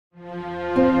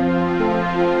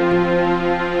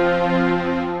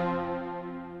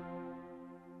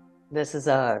This is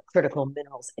a Critical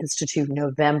Minerals Institute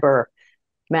November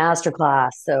Masterclass.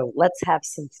 So let's have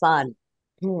some fun.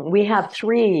 We have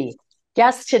three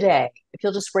guests today. If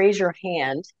you'll just raise your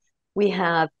hand, we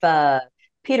have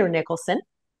Peter Nicholson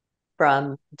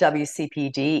from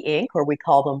WCPD Inc., or we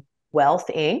call them Wealth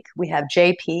Inc. We have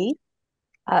JP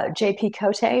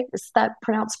Côté, is that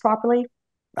pronounced properly?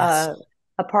 Yes.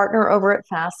 A partner over at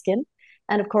Fasken.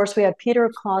 And of course, we have Peter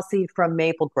Clausi from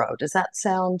Maple Grove. Does that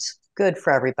sound good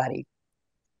for everybody?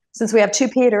 Since we have two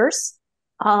Peters,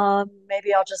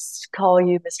 maybe I'll just call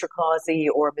you Mr. Clausi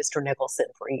or Mr. Nicholson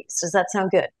for each. Does that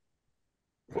sound good?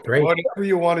 Great. Whatever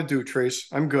you want to do, Trace.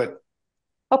 I'm good.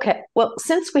 Okay. Well,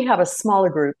 since we have a smaller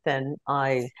group than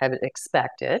I had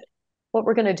expected, what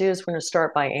we're going to do is we're going to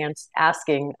start by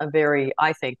asking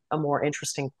I think, a more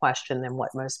interesting question than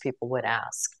what most people would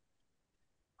ask.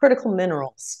 Critical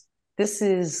minerals. This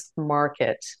is the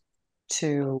market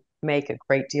to make a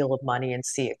great deal of money and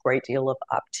see a great deal of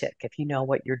uptick if you know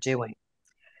what you're doing.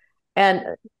 And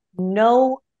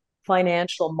no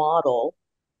financial model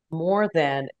more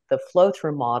than the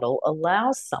flow-through model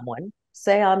allows someone,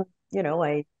 say I'm,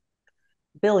 a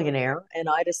billionaire and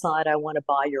I decide I want to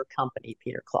buy your company,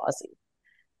 Peter Clausi.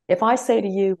 If I say to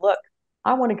you, look,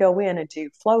 I want to go in and do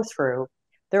flow-through,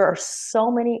 there are so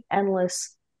many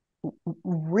endless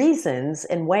reasons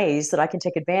and ways that I can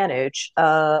take advantage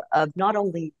of not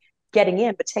only getting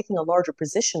in, but taking a larger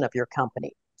position of your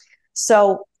company.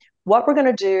 So what we're going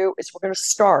to do is we're going to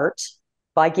start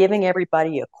by giving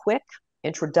everybody a quick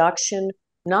introduction,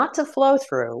 not to flow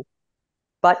through,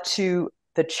 but to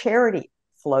the charity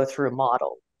flow through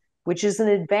model, which is an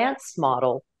advanced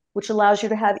model, which allows you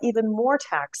to have even more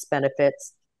tax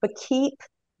benefits, but keep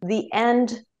the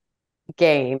end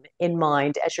game in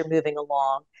mind as you're moving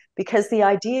along. Because the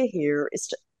idea here is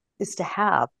to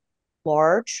have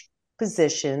large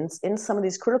positions in some of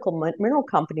these critical mineral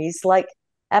companies like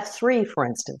F3, for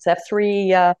instance.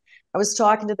 F3, I was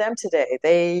talking to them today.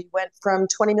 They went from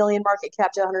 20 million market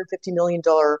cap to $150 million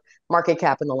market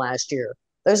cap in the last year.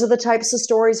 Those are the types of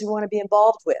stories we want to be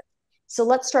involved with. So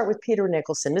let's start with Peter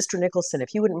Nicholson. Mr. Nicholson,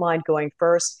 if you wouldn't mind going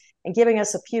first and giving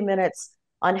us a few minutes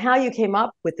on how you came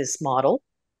up with this model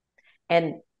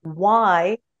and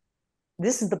why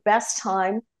this is the best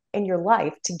time in your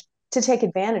life to take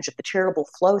advantage of the charitable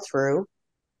flow-through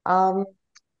model.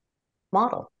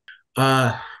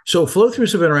 So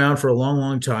flow-throughs have been around for a long,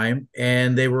 long time,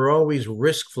 and they were always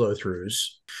risk flow-throughs.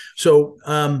 So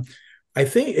I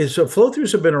think so.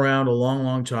 Flow-throughs have been around a long,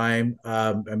 long time.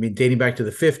 Dating back to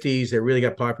the 50s, they really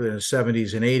got popular in the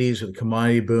 70s and 80s with the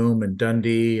commodity boom, and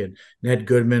Dundee and Ned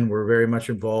Goodman were very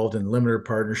much involved in limited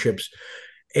partnerships.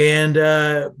 And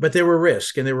but there were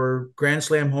risk, and there were grand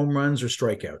slam home runs or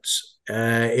strikeouts.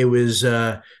 There was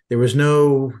no,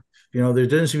 there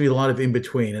doesn't seem to be a lot of in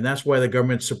between, and that's why the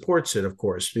government supports it, of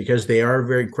course, because they are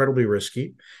very incredibly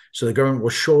risky. So the government will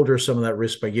shoulder some of that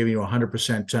risk by giving you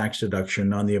 100% tax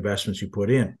deduction on the investments you put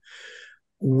in.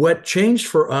 What changed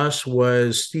for us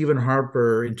was Stephen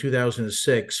Harper in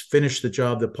 2006 finished the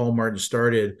job that Paul Martin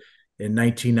started in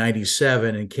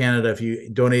 1997 in Canada. If you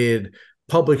donated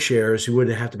public shares, you would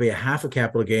have to pay a half a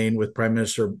capital gain with Prime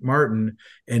Minister Martin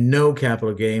and no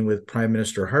capital gain with Prime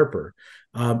Minister Harper.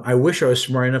 I wish I was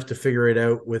smart enough to figure it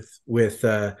out with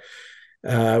the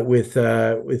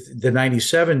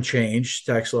 97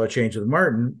 tax law change with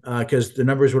Martin, because the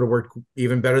numbers would have worked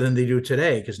even better than they do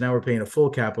today, because now we're paying a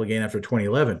full capital gain after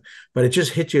 2011. But it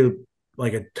just hit you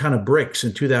like a ton of bricks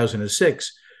in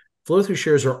 2006. Flow-through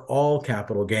shares are all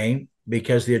capital gain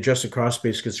because the adjusted cost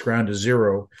base gets ground to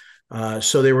zero.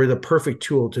 So they were the perfect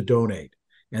tool to donate.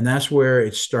 And that's where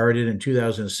it started in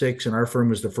 2006. And our firm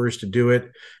was the first to do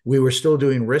it. We were still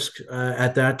doing risk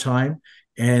at that time.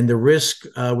 And the risk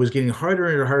was getting harder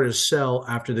and harder to sell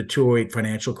after the 2008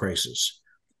 financial crisis,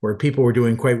 where people were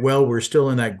doing quite well. We're still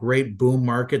in that great boom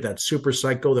market, that super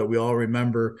cycle that we all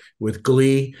remember with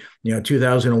glee,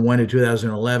 2001 to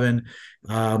 2011.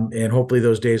 And hopefully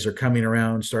those days are coming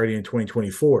around starting in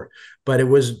 2024. But it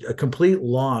was a complete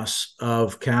loss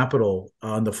of capital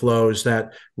on the flows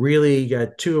that really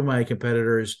got two of my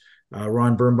competitors,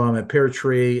 Ron Birnbaum at Pear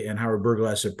Tree and Howard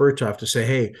Berglass at Berthoff, to say,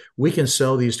 hey, we can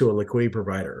sell these to a liquidity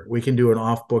provider. We can do an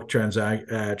off-book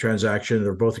transaction.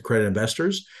 They're both accredited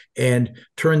investors, and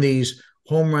turn these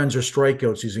home runs or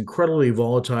strikeouts, these incredibly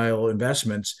volatile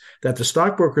investments that the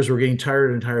stockbrokers were getting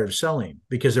tired of selling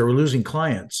because they were losing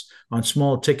clients on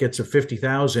small tickets of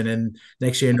 50,000. And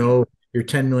next thing you know, your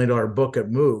 $10 million book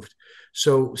had moved.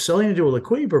 So selling it to a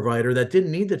liquidity provider that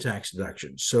didn't need the tax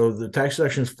deductions. So the tax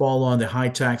deductions fall on the high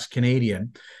tax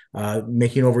Canadian,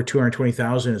 making over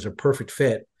 220,000 is a perfect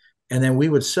fit. And then we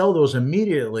would sell those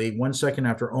immediately 1 second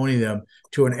after owning them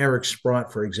to an Eric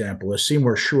Sprott, for example, a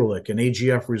Seymour Schulich, an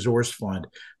AGF resource fund.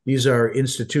 These are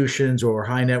institutions or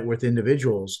high net worth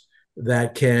individuals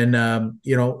that can,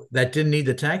 that didn't need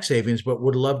the tax savings, but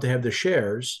would love to have the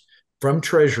shares from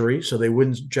Treasury so they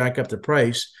wouldn't jack up the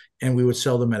price, and we would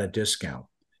sell them at a discount.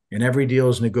 And every deal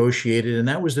is negotiated. And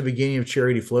that was the beginning of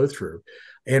charity flow through.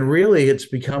 And really, it's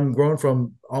grown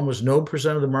from almost no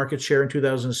percent of the market share in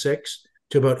 2006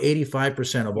 to about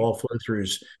 85% of all flow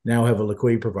throughs now have a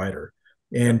liquidity provider.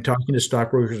 And talking to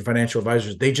stockbrokers and financial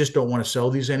advisors, they just don't want to sell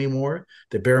these anymore.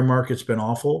 The bear market's been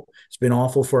awful. It's been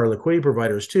awful for our liquidity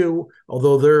providers too,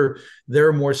 although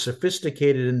they're more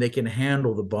sophisticated and they can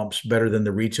handle the bumps better than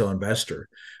the retail investor.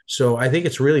 So I think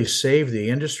it's really saved the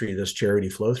industry, this charity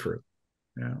flow through.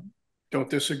 Yeah. Don't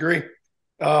disagree.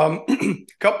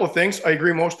 Couple of things. I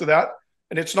agree most of that.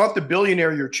 And it's not the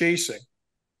billionaire you're chasing,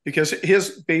 because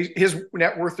his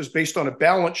net worth is based on a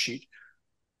balance sheet.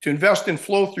 To invest in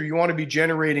flow through, you want to be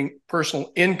generating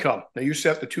personal income. Now, you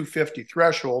set the 250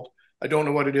 threshold. I don't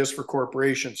know what it is for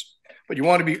corporations, but you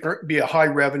want to be a high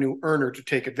revenue earner to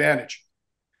take advantage.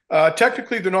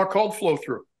 Technically, they're not called flow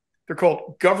through. They're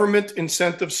called government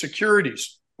incentive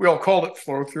securities. We all call it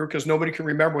flow through because nobody can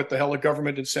remember what the hell a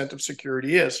government incentive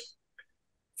security is.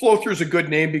 Flow through is a good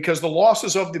name because the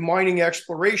losses of the mining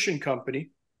exploration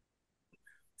company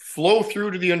flow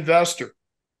through to the investor.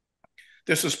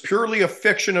 This is purely a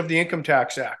fiction of the Income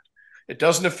Tax Act. It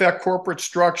doesn't affect corporate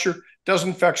structure,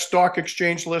 doesn't affect stock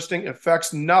exchange listing,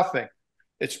 affects nothing.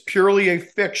 It's purely a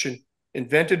fiction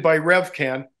invented by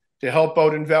RevCan to help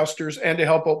out investors and to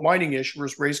help out mining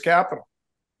issuers raise capital.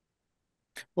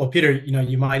 Well, Peter,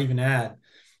 you might even add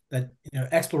that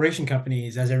exploration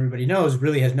companies, as everybody knows,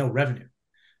 really has no revenue.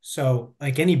 So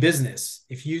like any business,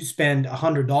 if you spend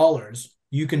 $100,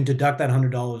 you can deduct that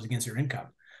 $100 against your income.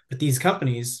 But these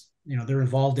companies, they're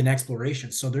involved in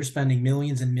exploration. So they're spending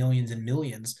millions and millions and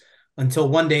millions until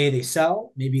one day they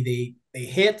sell, maybe they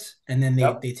hit, and then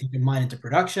they take the mine into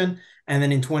production. And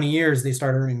then in 20 years, they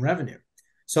start earning revenue.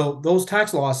 So those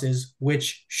tax losses,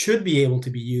 which should be able to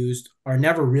be used, are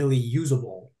never really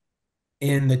usable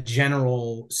in the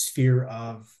general sphere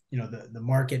of the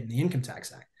market and the Income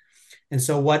Tax Act. And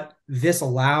so what this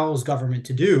allows government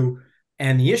to do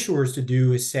and the issuers to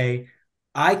do is say,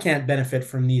 I can't benefit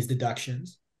from these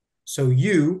deductions. So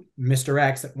you, Mr.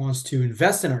 X, that wants to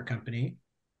invest in our company,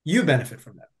 you benefit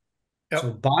from them. Yep.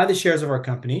 So buy the shares of our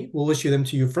company. We'll issue them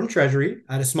to you from Treasury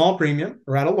at a small premium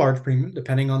or at a large premium,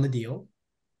 depending on the deal.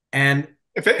 And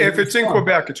if it's in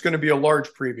Quebec, it's going to be a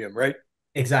large premium, right?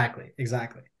 Exactly.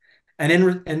 And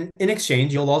in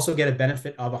exchange, you'll also get a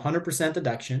benefit of 100%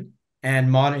 deduction and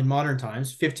in modern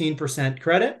times, 15%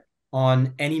 credit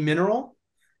on any mineral,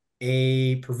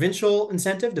 a provincial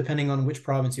incentive, depending on which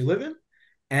province you live in.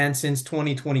 And since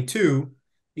 2022,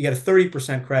 you get a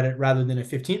 30% credit rather than a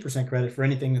 15% credit for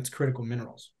anything that's critical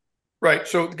minerals. Right.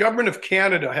 So the government of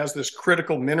Canada has this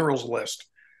critical minerals list.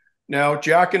 Now,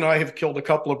 Jack and I have killed a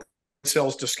couple of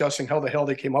cells discussing how the hell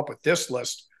they came up with this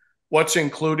list, what's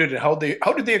included, and how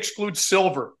did they exclude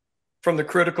silver from the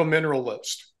critical mineral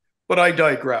list. But I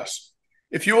digress.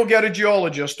 If you will get a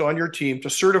geologist on your team to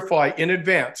certify in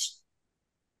advance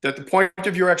that the point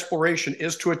of your exploration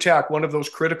is to attack one of those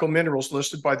critical minerals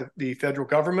listed by the federal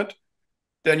government,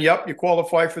 then yep, you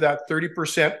qualify for that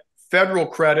 30% federal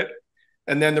credit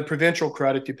and then the provincial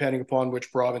credit, depending upon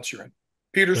which province you're in.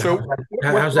 Peter, so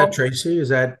how's that, Tracy? Is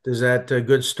that a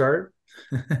good start?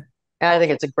 I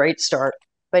think it's a great start.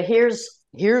 But here's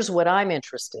what I'm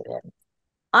interested in.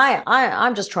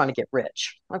 I'm just trying to get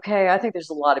rich. Okay. I think there's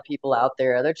a lot of people out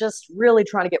there. They're just really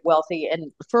trying to get wealthy.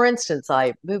 And for instance,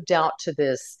 I moved out to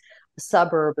this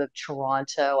suburb of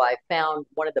Toronto. I found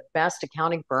one of the best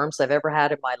accounting firms I've ever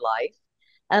had in my life.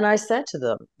 And I said to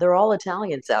them, they're all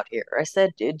Italians out here. I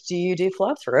said, do you do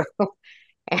flow through?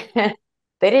 And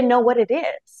they didn't know what it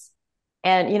is.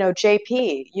 And,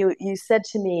 JP, you said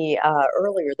to me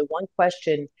earlier, the one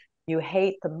question you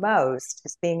hate the most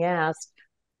is being asked,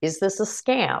 is this a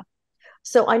scam?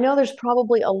 So I know there's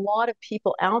probably a lot of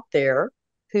people out there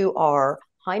who are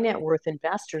high net worth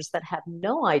investors that have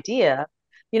no idea,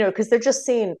 because they're just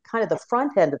seeing kind of the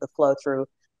front end of the flow through.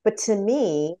 But to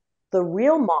me, the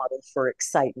real model for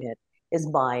excitement is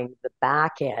buying the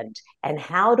back end. And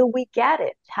how do we get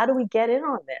it? How do we get in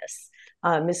on this?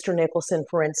 Mr. Nicholson,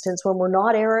 for instance, when we're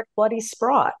not Eric Bloody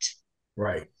Sprott.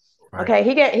 Right. Okay,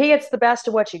 he gets the best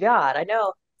of what you got. I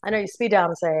know you speed down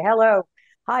and say, hello,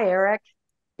 hi, Eric.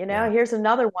 Here's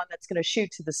another one that's going to shoot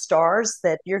to the stars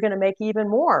that you're going to make even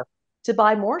more to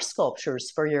buy more sculptures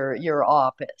for your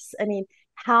office. I mean,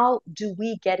 how do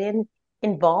we get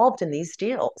involved in these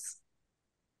deals?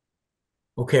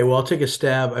 Okay, well, I'll take a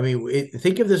stab. I mean,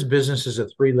 think of this business as a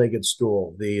three-legged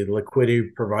stool: the liquidity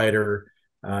provider,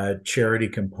 charity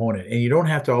component. And you don't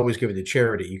have to always give it to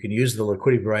charity. You can use the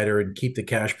liquidity provider and keep the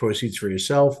cash proceeds for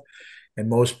yourself. In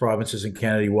most provinces in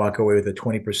Canada, you walk away with a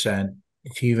 20%.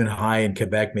 It's even high in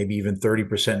Quebec, maybe even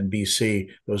 30% in BC.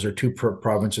 Those are two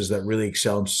provinces that really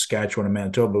excel. In Saskatchewan and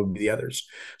Manitoba would be the others.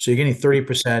 So you're getting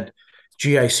 30%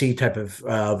 GIC type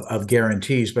of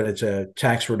guarantees, but it's a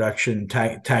tax reduction,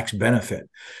 tax benefit.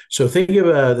 So think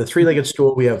of the three-legged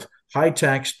stool. We have high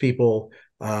taxed people,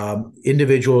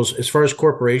 individuals. As far as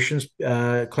corporations,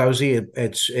 Clausi,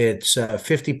 it's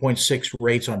 50.6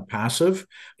 rates on passive.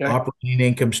 Okay. Operating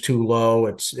income's too low.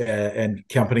 It's and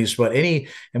companies, but and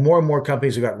more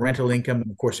companies have got rental income and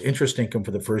of course interest income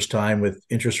for the first time with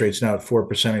interest rates now at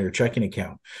 4% of your checking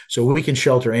account. So we can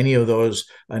shelter any of those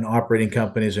in operating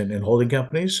companies and holding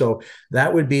companies. So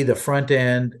that would be the front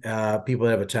end people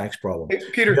that have a tax problem. Hey,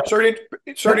 Peter, sorry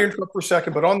to interrupt for a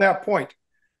second, but on that point,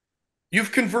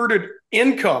 you've converted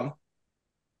income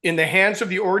in the hands of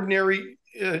the ordinary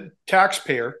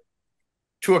taxpayer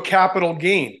to a capital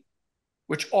gain,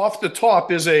 which off the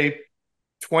top is a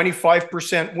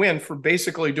 25% win for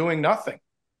basically doing nothing.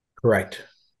 Correct.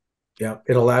 Yeah,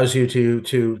 it allows you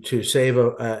to save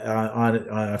on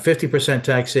a 50%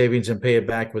 tax savings and pay it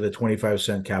back with a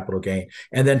 25% capital gain,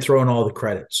 and then throw in all the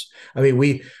credits. I mean,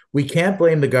 we can't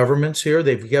blame the governments here.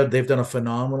 They've done a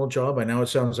phenomenal job. I know it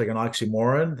sounds like an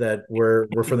oxymoron that we're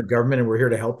from the government and we're here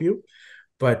to help you,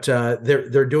 but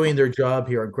they're doing their job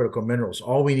here on critical minerals.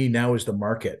 All we need now is the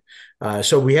market.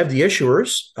 So we have the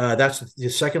issuers. That's the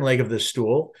second leg of this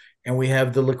stool. And we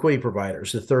have the liquidity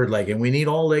providers, the third leg. And we need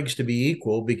all legs to be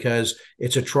equal because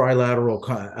it's a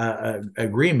trilateral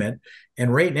agreement.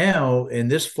 And right now, in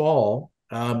this fall,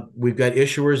 we've got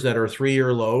issuers that are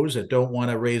 3-year lows that don't want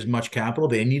to raise much capital.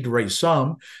 They need to raise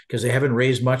some because they haven't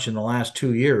raised much in the last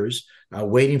 2 years,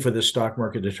 waiting for the stock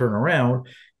market to turn around.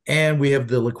 And we have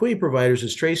the liquidity providers,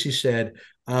 as Tracy said,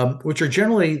 which are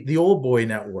generally the old boy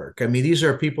network. I mean, these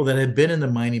are people that have been in the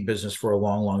mining business for a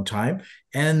long, long time,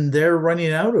 and they're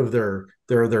running out of their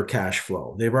cash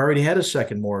flow. They've already had a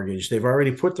second mortgage. They've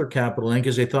already put their capital in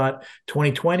because they thought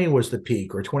 2020 was the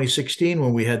peak, or 2016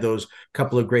 when we had those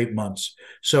couple of great months.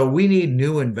 So we need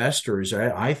new investors,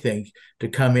 I think, to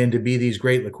come in to be these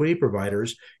great liquidity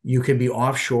providers. You can be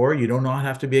offshore. You do not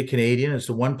have to be a Canadian. It's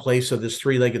the one place of this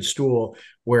three-legged stool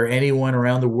where anyone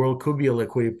around the world could be a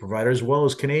liquidity provider, as well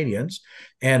as Canadians.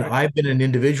 And I've been an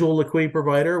individual liquidity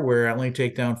provider where I only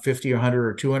take down 50 or 100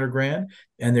 or 200 grand.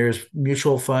 And there's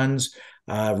mutual funds,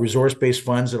 resource-based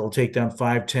funds that'll take down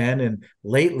 5, 10. And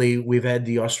lately we've had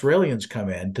the Australians come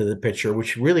into the picture,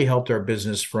 which really helped our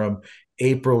business from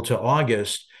April to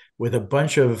August, with a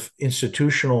bunch of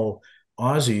institutional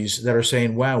Aussies that are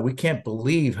saying, wow, we can't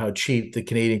believe how cheap the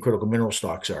Canadian critical mineral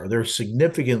stocks are. They're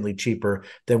significantly cheaper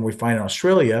than we find in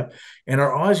Australia. And our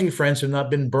Aussie friends have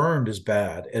not been burned as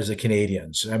bad as the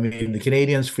Canadians. I mean, the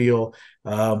Canadians feel,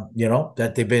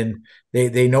 that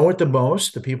they know it the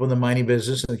most, the people in the mining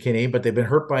business in the Canadian, but they've been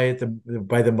hurt by it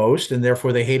by the most, and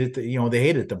therefore they hate it. They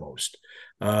hate it the most.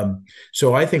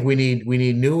 So I think we need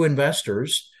new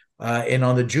investors. And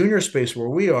on the junior space where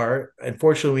we are,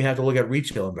 unfortunately, we have to look at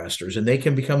retail investors, and they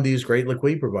can become these great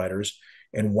liquidity providers.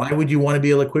 And why would you want to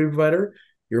be a liquidity provider?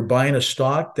 You're buying a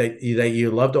stock that you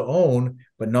love to own,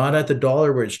 but not at the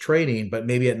dollar where it's trading, but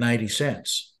maybe at 90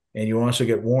 cents. And you also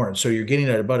get warrants. So you're getting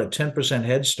at about a 10%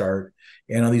 head start.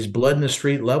 And on these blood in the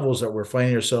street levels that we're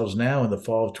finding ourselves now in the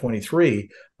fall of 23,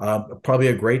 probably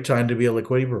a great time to be a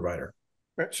liquidity provider.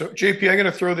 Right. So, JP, I'm going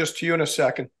to throw this to you in a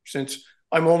second, since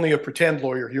I'm only a pretend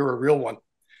lawyer. You're a real one.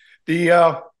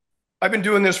 I've been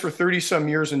doing this for 30 some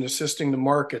years and assisting the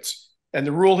markets. And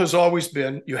the rule has always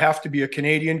been, you have to be a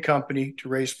Canadian company to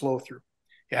raise flow through.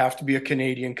 You have to be a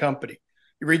Canadian company.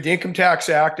 You read the Income Tax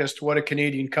Act as to what a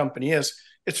Canadian company is,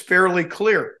 it's fairly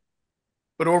clear.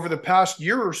 But over the past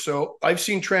year or so, I've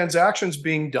seen transactions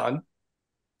being done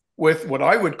with what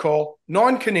I would call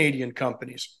non-Canadian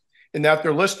companies, in that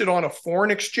they're listed on a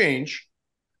foreign exchange,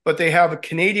 but they have a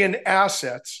Canadian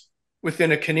assets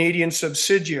within a Canadian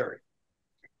subsidiary.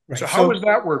 Right. So how is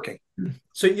that working?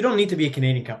 So you don't need to be a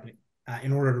Canadian company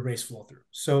in order to raise flow through.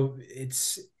 So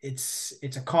it's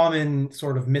a common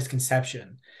sort of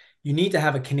misconception. You need to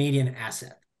have a Canadian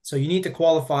asset. So you need to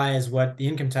qualify as what the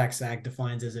Income Tax Act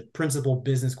defines as a principal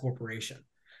business corporation.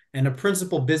 And a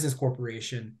principal business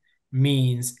corporation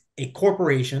means a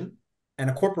corporation, and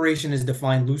a corporation is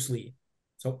defined loosely.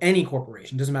 So any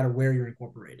corporation, doesn't matter where you're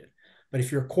incorporated. But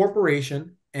if you're a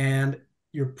corporation and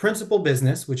your principal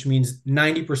business, which means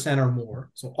 90% or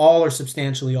more, so all or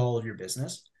substantially all of your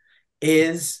business,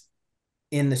 is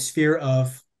in the sphere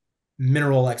of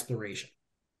mineral exploration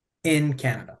in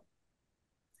Canada.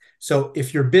 So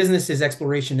if your business is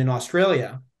exploration in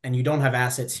Australia and you don't have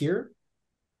assets here,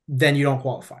 then you don't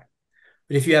qualify.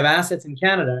 But if you have assets in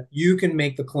Canada, you can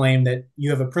make the claim that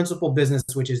you have a principal business,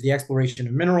 which is the exploration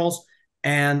of minerals.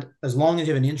 And as long as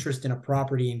you have an interest in a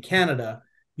property in Canada,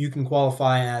 you can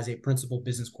qualify as a principal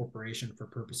business corporation for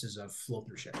purposes of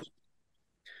flow-through shares.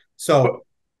 So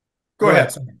go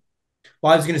ahead. Sorry.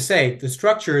 Well, I was going to say the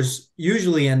structures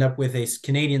usually end up with a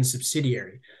Canadian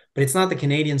subsidiary, but it's not the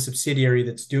Canadian subsidiary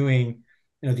that's doing,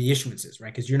 the issuances,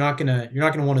 right? Because you're not gonna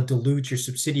want to dilute your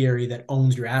subsidiary that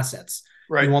owns your assets.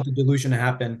 Right. You want the dilution to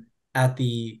happen at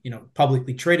the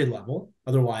publicly traded level.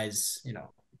 Otherwise,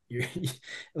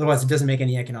 otherwise it doesn't make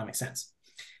any economic sense.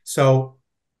 So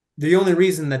the only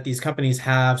reason that these companies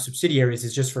have subsidiaries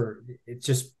is it's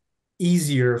just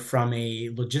easier from a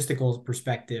logistical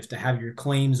perspective to have your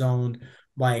claims owned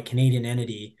by a Canadian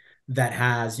entity that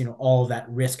has all of that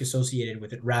risk associated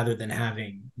with it, rather than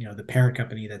having the parent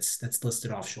company that's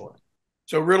listed offshore.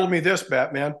 So riddle me this,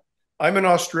 Batman. I'm an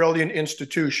Australian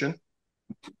institution.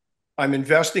 I'm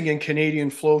investing in Canadian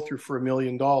flow through for $1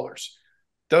 million.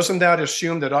 Doesn't that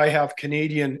assume that I have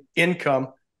Canadian income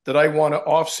that I want to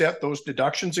offset those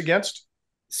deductions against?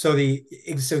 So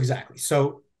exactly.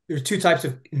 So there's two types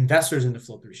of investors into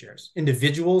flow through shares: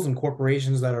 individuals and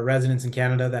corporations that are residents in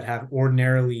Canada that have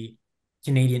ordinarily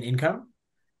Canadian income,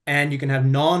 and you can have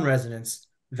non-residents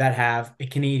that have a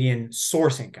Canadian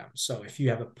source income. So if you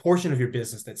have a portion of your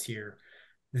business that's here,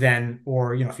 then,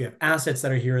 or if you have assets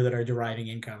that are here that are deriving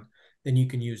income, then you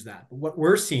can use that. But what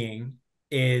we're seeing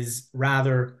is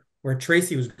rather where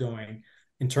Tracy was going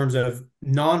in terms of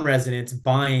non-residents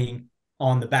buying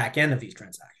on the back end of these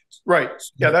transactions. Right.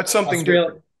 So yeah, that's something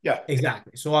different. Yeah,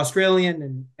 exactly. So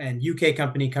Australian and UK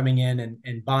company coming in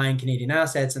and buying Canadian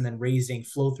assets and then raising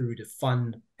flow through to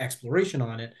fund exploration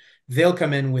on it. They'll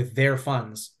come in with their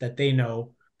funds that they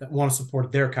know that want to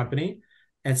support their company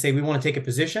and say, we want to take a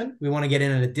position. We want to get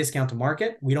in at a discount to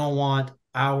market. We don't want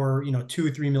our, $2 or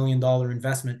 $3 million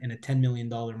investment in a $10 million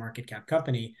market cap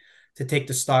company to take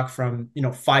the stock from,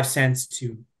 5 cents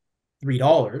to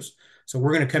 $3. So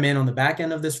we're going to come in on the back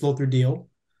end of this flow through deal.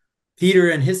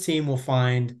 Peter and his team will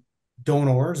find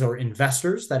donors or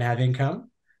investors that have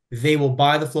income. They will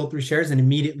buy the flow through shares and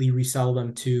immediately resell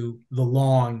them to the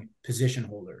long position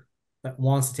holder that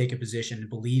wants to take a position and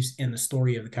believes in the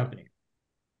story of the company.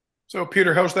 So,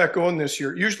 Peter, how's that going this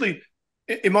year? Usually,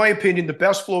 in my opinion, the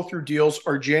best flow through deals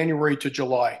are January to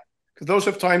July, because those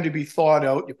have time to be thought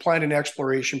out. You plan an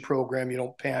exploration program, you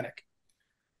don't panic.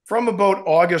 From about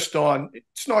August on,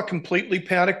 it's not completely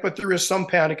panic, but there is some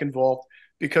panic involved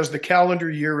because the calendar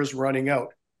year is running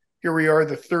out. Here we are,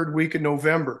 the third week of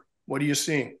November. What are you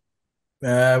seeing?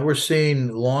 We're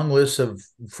seeing long lists of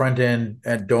front-end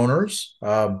donors.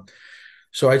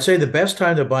 So I'd say the best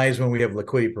time to buy is when we have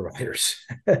liquidity providers.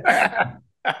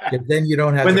 Then you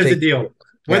don't have when to there's take a deal.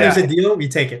 When there's a deal, we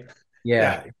take it.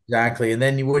 Yeah, exactly. And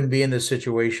then you wouldn't be in the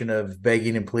situation of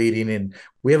begging and pleading. And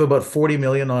we have about 40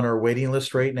 million on our waiting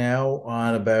list right now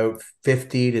on about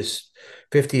 50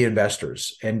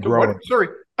 investors and growing. Sorry,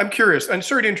 I'm curious. I'm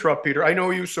sorry to interrupt, Peter. I know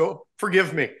you, so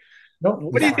forgive me. No,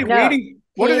 what are they waiting?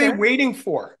 What are they waiting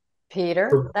for?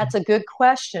 Peter, that's a good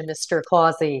question, Mr.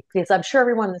 Clausi, because I'm sure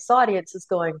everyone in this audience is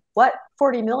going, what?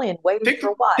 40 million waiting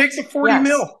for what? Take the 40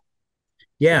 mil.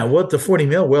 Yeah, what the 40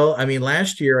 mil? Well, I mean,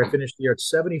 last year I finished the year at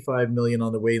 75 million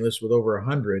on the waiting list with over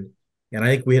 100. And I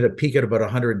think we had a peak at about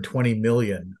 120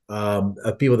 million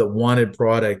of people that wanted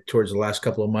product towards the last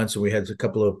couple of months. And we had a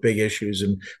couple of big issues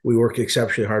and we worked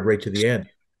exceptionally hard right to the end.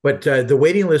 But the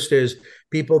waiting list is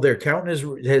people, their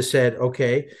accountant has said,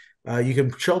 okay, you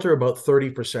can shelter about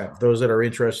 30%, those that are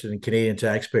interested in Canadian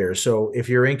taxpayers. So if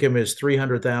your income is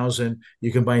 300,000,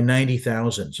 you can buy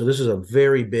 90,000. So this is a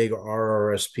very big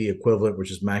RRSP equivalent, which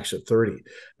is max at 30.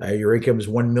 Your income is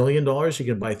 $1 million, you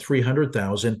can buy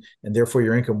 300,000, and therefore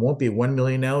your income won't be 1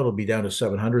 million now, it'll be down to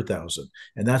 700,000.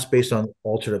 And that's based on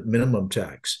alternate minimum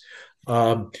tax.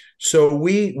 So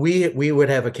we would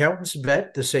have accountants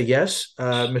vet to say, yes,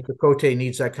 Mr. Côté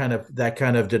needs that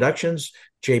kind of deductions.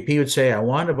 JP would say, I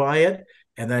want to buy it.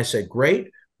 And then I said, great,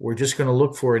 we're just going to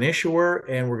look for an issuer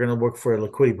and we're going to look for a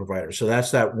liquidity provider. So that's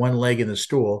that one leg in the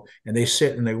stool, and they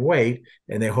sit and they wait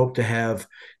and they hope to have,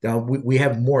 now we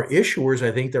have more issuers,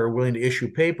 I think, that are willing to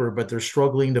issue paper, but they're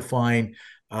struggling to find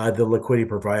the liquidity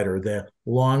provider, the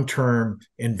long-term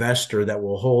investor that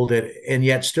will hold it and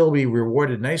yet still be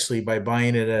rewarded nicely by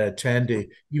buying it at a 10 to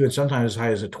even sometimes as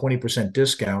high as a 20%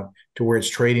 discount to where it's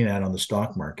trading at on the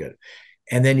stock market.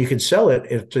 And then you can sell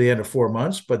it to the end of 4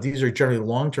 months. But these are generally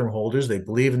long-term holders. They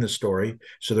believe in the story.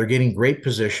 So they're getting great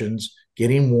positions,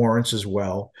 getting warrants as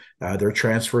well. They're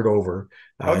transferred over.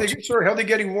 How are they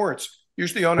getting warrants?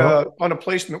 Usually on a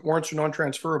placement, warrants are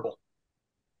non-transferable.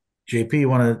 JP, you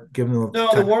want to give them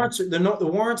the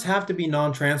warrants have to be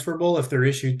non-transferable if they're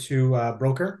issued to a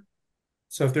broker.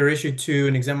 So if they're issued to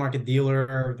an exempt market dealer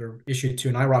or they're issued to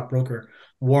an IROC broker,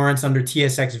 warrants under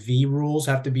TSXV rules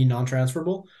have to be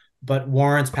non-transferable, but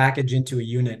warrants packaged into a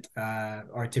unit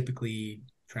are typically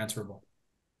transferable.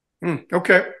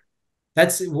 Okay.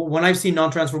 That's when I've seen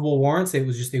non-transferable warrants, it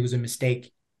was a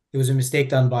mistake. It was a mistake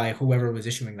done by whoever was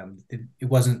issuing them. It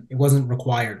wasn't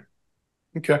required.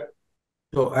 Okay.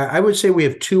 So I would say we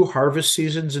have two harvest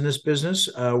seasons in this business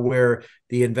where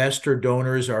the investor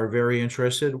donors are very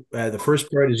interested. The first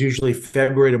part is usually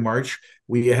February to March.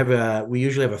 We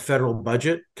usually have a federal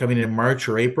budget coming in March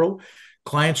or April.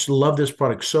 Clients love this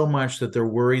product so much that they're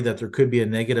worried that there could be a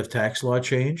negative tax law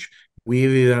change. We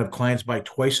even have clients buy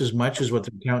twice as much as what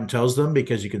the accountant tells them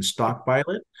because you can stockpile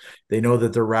it. They know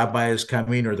that their rabbi is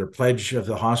coming or their pledge of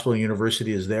the hospital and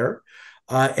university is there.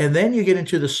 And then you get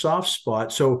into the soft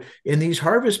spot. So in these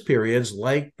harvest periods,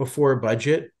 like before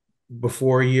budget,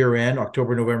 before year end,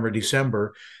 October, November,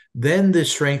 December, then the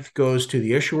strength goes to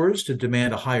the issuers to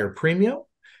demand a higher premium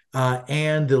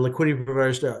and the liquidity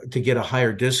providers to get a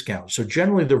higher discount. So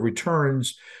generally the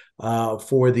returns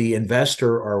for the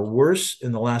investor are worse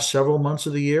in the last several months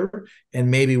of the year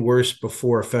and maybe worse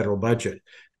before a federal budget.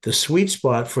 The sweet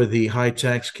spot for the high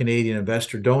tax Canadian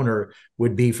investor donor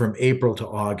would be from April to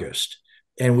August.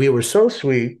 And we were so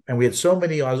sweet and we had so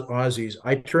many Aussies.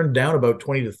 I turned down about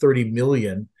 20 to 30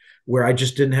 million where I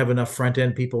just didn't have enough front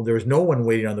end people. There was no one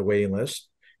waiting on the waiting list.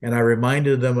 And I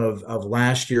reminded them of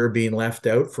last year being left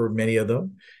out for many of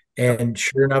them. And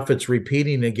sure enough, it's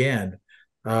repeating again.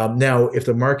 Now, if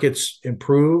the markets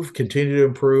improve, continue to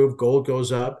improve, gold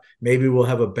goes up, maybe we'll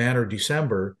have a banner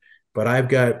December. But I've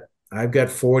got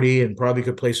 40 and probably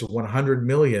could place 100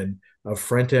 million of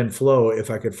front end flow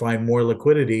if I could find more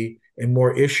liquidity and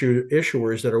more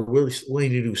issuers that are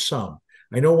willing to do some.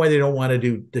 I know why they don't want to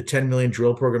do the 10 million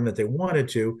drill program that they wanted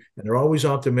to, and they're always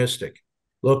optimistic.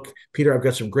 Look, Peter, I've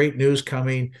got some great news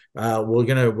coming.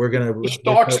 The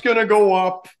stock's gonna go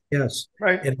up. Yes,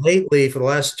 right. And lately, for the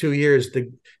last 2 years,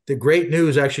 the great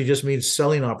news actually just means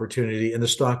selling opportunity, and the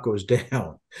stock goes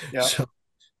down. Yeah.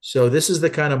 So this is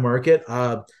the kind of market.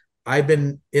 I've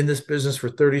been in this business for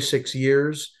 36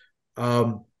 years.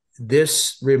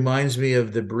 This reminds me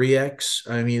of the Bre-X.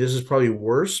 I mean, this is probably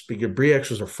worse because Bre-X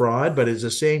was a fraud, but it's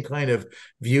the same kind of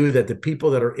view that the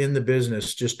people that are in the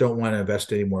business just don't want to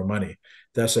invest any more money.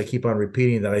 Thus, I keep on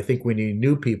repeating that I think we need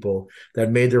new people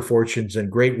that made their fortunes in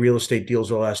great real estate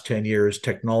deals over the last 10 years,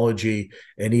 technology,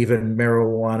 and even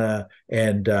marijuana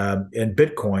and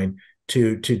Bitcoin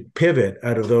to pivot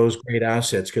out of those great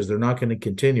assets because they're not going to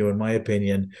continue, in my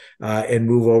opinion, and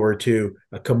move over to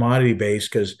a commodity base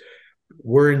because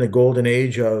we're in the golden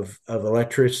age of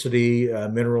electricity,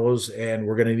 minerals, and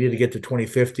we're going to need to get to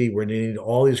 2050. We're going to need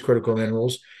all these critical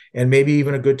minerals and maybe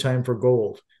even a good time for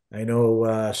gold. I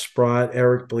know Sprott,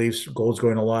 Eric believes gold's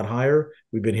going a lot higher.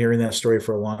 We've been hearing that story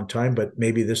for a long time, but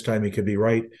maybe this time he could be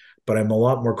right. But I'm a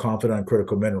lot more confident on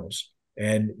critical minerals.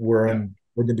 And we're in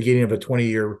the beginning of a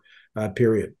 20-year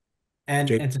period. And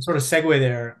to sort of segue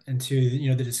there into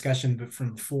the discussion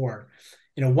from before,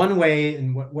 one way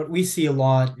and what we see a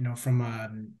lot, from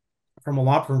a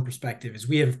law firm perspective is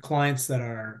we have clients that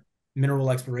are mineral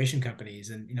exploration companies,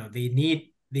 and they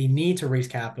need to raise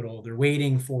capital. They're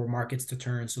waiting for markets to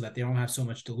turn so that they don't have so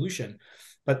much dilution.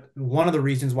 But one of the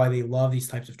reasons why they love these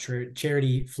types of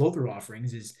charity flow-through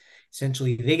offerings is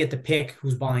essentially they get to pick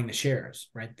who's buying the shares,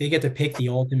 right? They get to pick the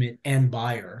ultimate end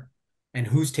buyer and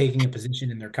who's taking a position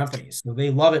in their companies. So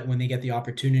they love it when they get the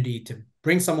opportunity to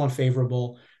bring someone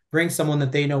favorable, bring someone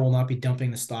that they know will not be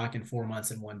dumping the stock in 4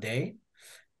 months in one day,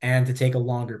 and to take a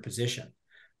longer position.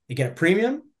 They get a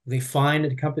premium. They find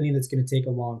a company that's going to take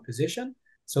a long position.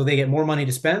 So they get more money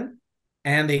to spend,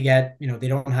 and they get, they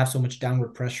don't have so much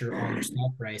downward pressure on their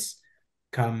stock price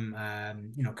come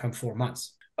 4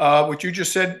 months. What you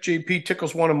just said, JP,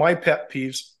 tickles one of my pet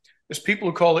peeves. Is people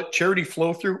who call it charity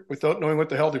flow through without knowing what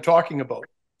the hell they're talking about.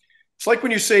 It's like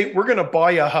when you say, we're going to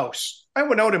buy a house. I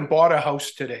went out and bought a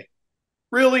house today.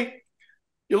 Really?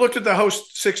 You looked at the house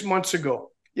 6 months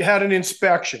ago. You had an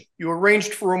inspection. You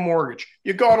arranged for a mortgage.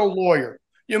 You got a lawyer.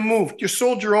 You moved. You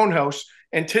sold your own house.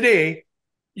 And today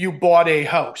you bought a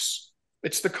house.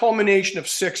 It's the culmination of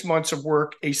 6 months of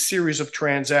work, a series of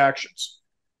transactions.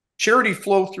 Charity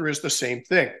flow through is the same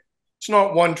thing. It's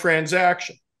not one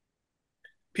transaction.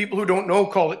 People who don't know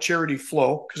call it charity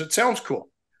flow because it sounds cool.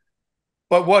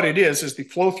 But what it is the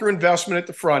flow-through investment at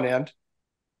the front end,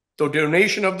 the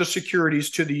donation of the securities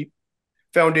to the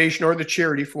foundation or the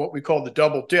charity for what we call the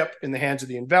double dip in the hands of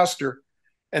the investor,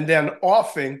 and then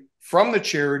offing from the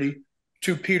charity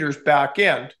to Peter's back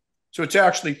end. So it's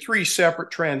actually 3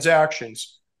 separate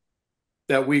transactions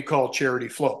that we call charity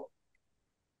flow.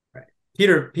 Right.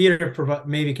 Peter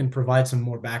maybe can provide some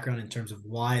more background in terms of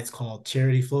why it's called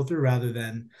charity flow through rather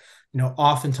than,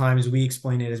 oftentimes we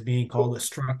explain it as being called a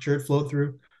structured flow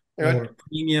through or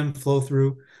premium flow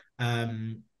through.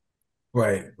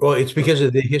 Right. Well, it's because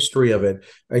of the history of it.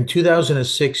 In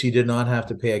 2006, you did not have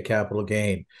to pay a capital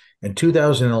gain. In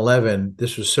 2011,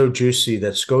 this was so juicy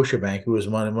that Scotiabank, who was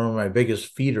one of my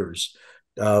biggest feeders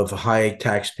of high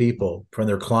tax people from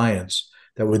their clients,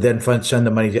 that would then send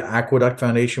the money to Aqueduct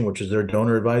Foundation, which is their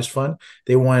donor advised fund.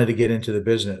 They wanted to get into the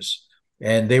business.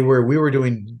 And we were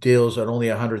doing deals at only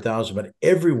 100,000, but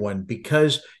everyone,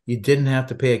 because you didn't have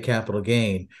to pay a capital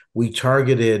gain, we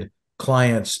targeted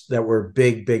clients that were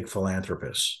big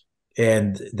philanthropists.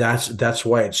 And that's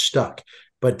why it stuck.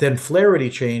 But then Flaherty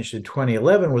changed in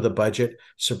 2011 with a budget,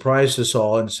 surprised us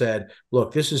all and said,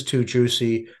 look, this is too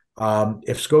juicy.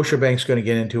 If Scotiabank's going to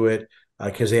get into it,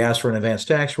 because they asked for an advanced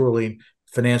tax ruling,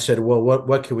 finance said, well,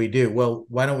 what can we do? Well,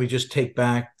 why don't we just take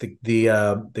back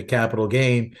the capital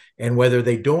gain, and whether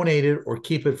they donate it or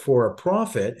keep it for a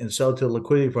profit and sell it to a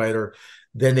liquidity provider,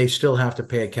 then they still have to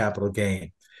pay a capital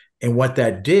gain. And what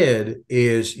that did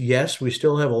is, yes, we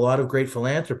still have a lot of great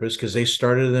philanthropists because they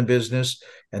started in the business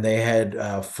and they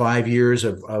had 5 years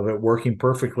of it working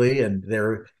perfectly, and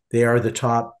they are the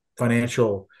top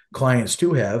financial clients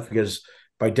to have because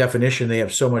by definition they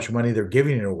have so much money they're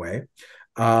giving it away.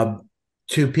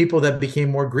 To people that became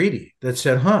more greedy, that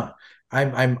said,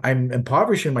 I'm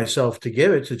impoverishing myself to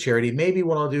give it to charity. Maybe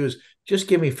what I'll do is just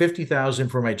give me 50,000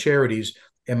 for my charities,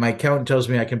 and my accountant tells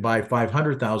me I can buy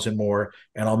 500,000 more,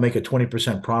 and I'll make a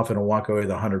 20% profit and walk away with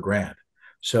 $100,000.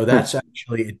 So that's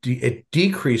actually it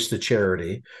decreased the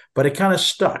charity, but it kind of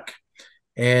stuck,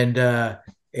 and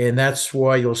that's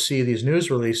why you'll see these news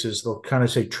releases. They'll kind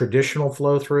of say traditional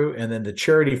flow through, and then the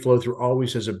charity flow through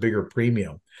always has a bigger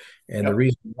premium. And the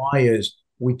reason why is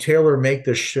we tailor make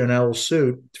the Chanel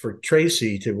suit for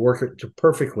Tracy to work it to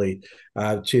perfectly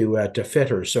to fit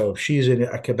her. So if she's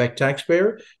a Quebec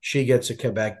taxpayer, she gets a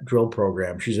Quebec drill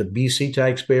program. She's a BC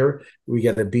taxpayer, we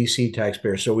get a BC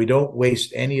taxpayer. So we don't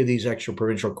waste any of these extra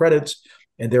provincial credits,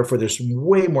 and therefore there's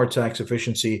way more tax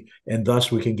efficiency, and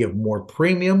thus we can give more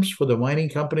premiums for the mining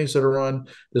companies that are on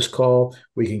this call.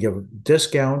 We can give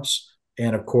discounts.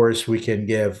 And of course, we can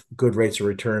give good rates of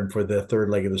return for the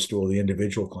third leg of the stool, the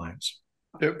individual clients.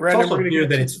 Brandon, it's also clear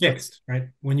that it's fixed, right?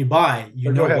 When you buy,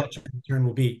 you know what your return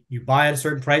will be. You buy at a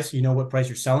certain price, you know what price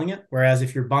you're selling it. Whereas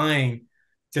if you're buying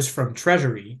just from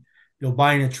Treasury, you'll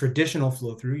buy in a traditional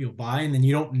flow through, you'll buy, and then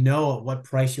you don't know at what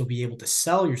price you'll be able to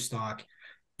sell your stock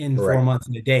in 4 months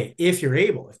in a day. If you're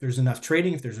able, if there's enough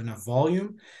trading, if there's enough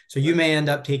volume. So you may end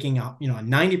up taking a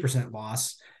 90%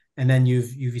 loss, and then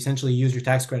you've essentially used your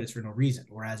tax credits for no reason.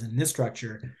 Whereas in this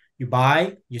structure, you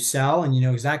buy, you sell, and you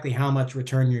know exactly how much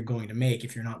return you're going to make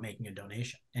if you're not making a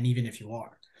donation, and even if you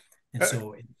are. And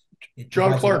so,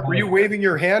 John Clark, were you waving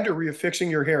your hand or were you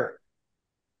fixing your hair?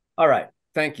 All right,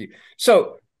 thank you.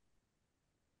 So,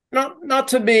 not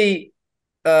to be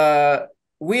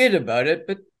weird about it,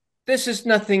 but this is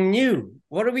nothing new.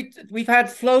 We've had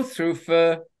flow through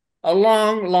for a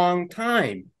long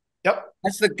time. Yep.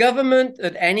 Has the government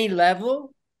at any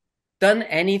level done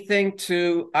anything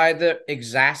to either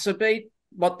exacerbate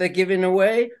what they're giving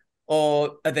away,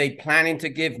 or are they planning to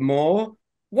give more?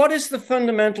 What is the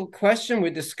fundamental question we're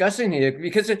discussing here?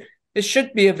 Because it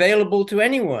should be available to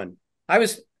anyone. I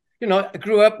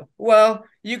grew up, well,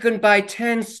 you can buy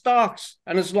 10 stocks,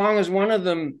 and as long as one of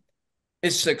them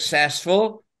is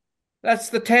successful, that's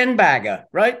the 10 bagger,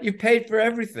 right? You paid for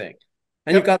everything,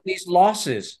 and you've got these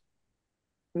losses.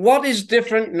 What is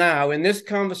different now in this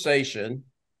conversation,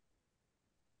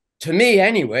 to me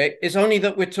anyway, is only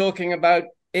that we're talking about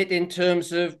it in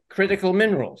terms of critical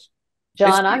minerals.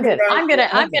 John, I'm gonna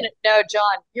no,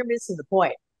 John, you're missing the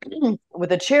point.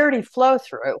 With a charity flow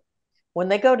through, when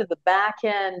they go to the back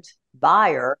end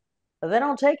buyer, they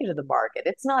don't take it to the market.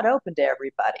 It's not open to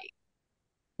everybody.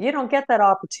 You don't get that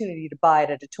opportunity to buy it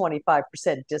at a 25%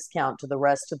 discount to the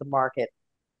rest of the market,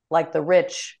 like the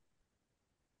rich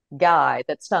guy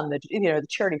that's done the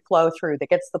charity flow through that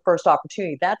gets the first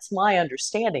opportunity. That's my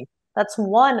understanding. That's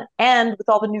one. And with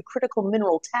all the new critical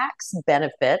mineral tax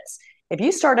benefits, if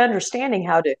you start understanding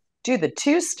how to do the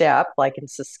two-step, like in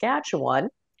Saskatchewan,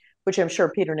 which I'm sure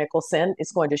Peter Nicholson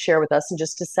is going to share with us in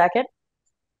just a second,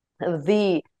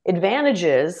 the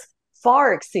advantages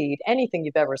far exceed anything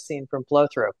you've ever seen from flow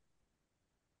through.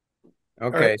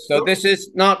 Okay, so this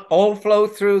is not all flow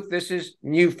through. This is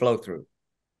new flow through.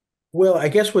 Well, I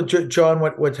guess John,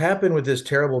 what's happened with this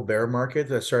terrible bear market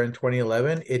that started in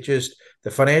 2011, the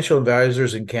financial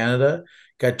advisors in Canada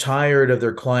got tired of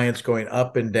their clients going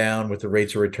up and down with the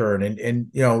rates of return. And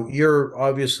you're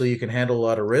obviously you can handle a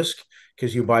lot of risk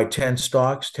because you buy 10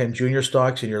 stocks, 10 junior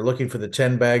stocks, and you're looking for the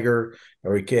 10 bagger,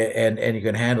 and you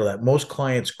can handle that. Most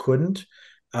clients couldn't.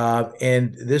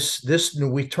 And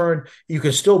you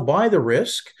can still buy the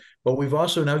risk, but we've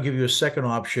also now give you a second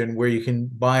option where you can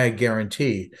buy a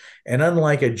guarantee. And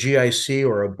unlike a GIC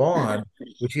or a bond,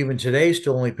 which even today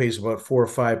still only pays about 4 or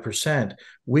 5%,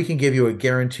 we can give you a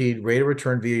guaranteed rate of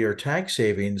return via your tax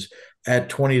savings at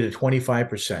 20 to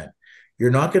 25%.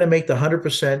 You're not going to make the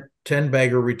 100% 10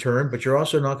 bagger return, but you're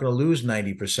also not going to lose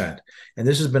 90%. And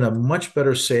this has been a much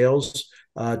better sales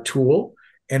tool.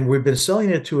 And we've been selling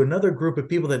it to another group of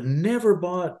people that never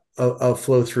bought a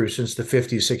flow through since the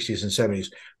 50s, 60s, and 70s.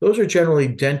 Those are generally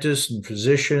dentists and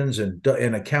physicians and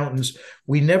accountants.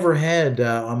 We never had,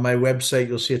 on my website,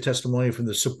 you'll see a testimony from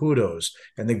the Saputos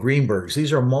and the Greenbergs.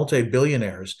 These are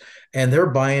multi-billionaires, and they're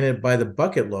buying it by the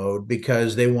bucket load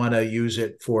because they want to use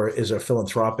it as a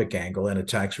philanthropic angle and a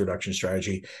tax reduction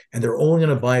strategy. And they're only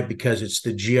going to buy it because it's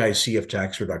the GIC of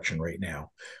tax reduction right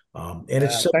now. And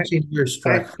it's 17 years.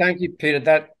 Thank you, Peter.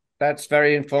 That's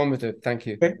very informative. Thank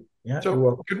you. Okay. Yeah.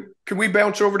 So can we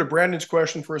bounce over to Brandon's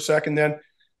question for a second then?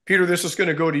 Peter, this is going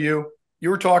to go to you.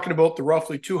 You were talking about the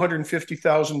roughly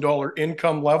 $250,000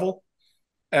 income level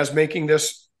as making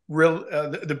this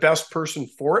the best person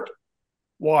for it.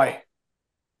 Why?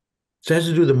 It has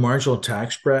to do with the marginal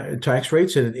tax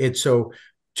rates, and it's so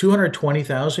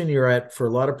 220,000. You're at, for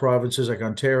a lot of provinces like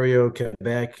Ontario,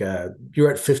 Quebec,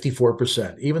 you're at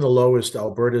 54%. Even the lowest,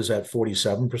 Alberta, is at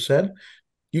 47%.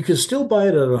 You can still buy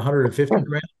it at 150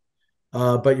 grand.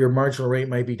 But your marginal rate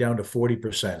might be down to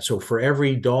 40%. So for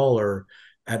every dollar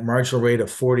at marginal rate of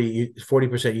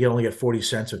 40%, you only get 40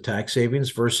 cents of tax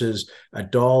savings versus a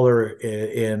dollar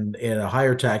in a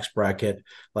higher tax bracket,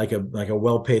 like a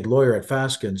well-paid lawyer at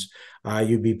Fasken's,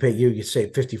 you'd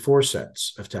save 54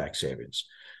 cents of tax savings.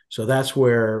 So that's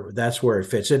where it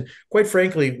fits. And quite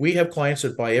frankly, we have clients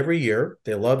that buy every year.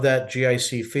 They love that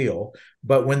GIC feel.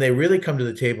 But when they really come to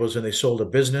the tables and they sold a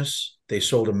business, they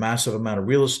sold a massive amount of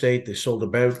real estate, they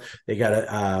got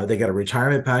a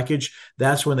retirement package,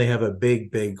 that's when they have a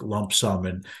big lump sum.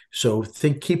 And so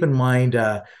keep in mind,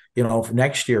 for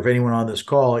next year, if anyone on this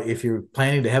call, if you're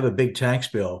planning to have a big tax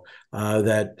bill,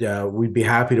 that we'd be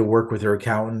happy to work with their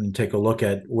accountant and take a look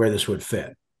at where this would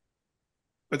fit.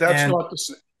 But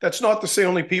that's not to say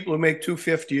only people who make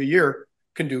 $250 a year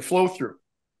can do flow through.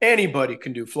 Anybody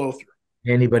can do flow through.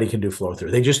 Anybody can do flow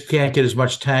through. They just can't get as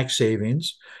much tax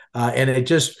savings. And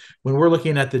when we're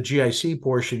looking at the GIC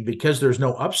portion, because there's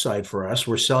no upside for us,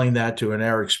 we're selling that to an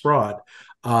Eric Sprott.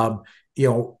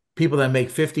 People that make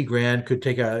 50 grand could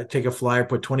take a flyer,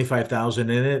 put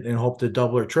 25,000 in it and hope to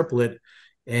double or triple it.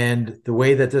 And the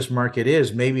way that this market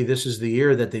is, maybe this is the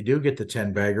year that they do get the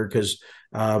 10 bagger, because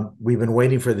we've been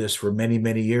waiting for this for many,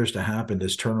 many years to happen,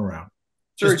 this turnaround.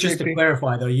 Just to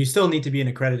clarify, though, you still need to be an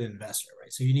accredited investor,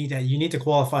 right? So you need to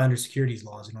qualify under securities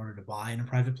laws in order to buy in a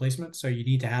private placement. So you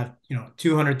need to have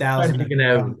 200,000. You can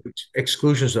have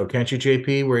exclusions, though, can't you,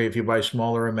 JP? Where if you buy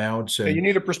smaller amounts, you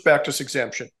need a prospectus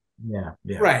exemption. Yeah,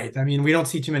 right. I mean, we don't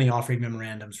see too many offering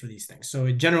memorandums for these things.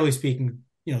 So generally speaking,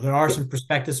 there are some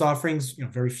prospectus offerings,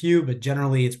 very few, but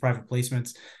generally it's private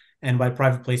placements. And by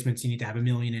private placements, you need to have $1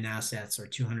 million in assets or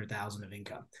 200,000 of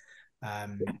income.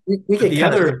 We get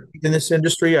in this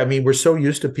industry. I mean, we're so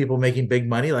used to people making big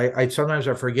money. I sometimes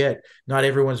forget not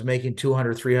everyone's making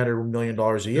 $200-300 million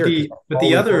a year. But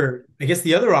the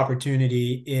other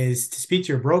opportunity is to speak to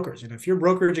your brokers. If your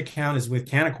brokerage account is with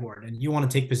Canaccord and you want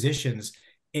to take positions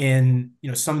in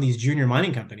some of these junior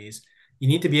mining companies, you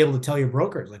need to be able to tell your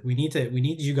brokers, like, we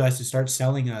need you guys to start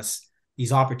selling us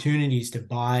these opportunities to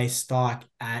buy stock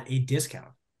at a discount.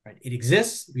 Right? It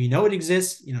exists. We know it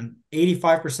exists.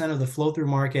 85% of the flow through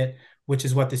market, which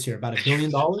is what this year, about $1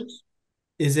 billion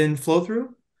is in flow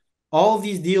through. All of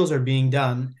these deals are being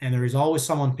done, and there is always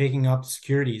someone picking up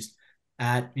securities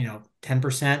at 10%,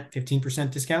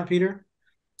 15% discount, Peter,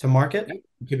 to market.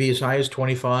 It could be as high as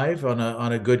 25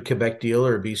 on a good Quebec deal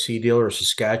or a BC deal or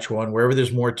Saskatchewan. Wherever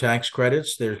there's more tax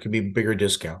credits, there could be bigger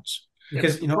discounts.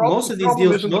 Because most of these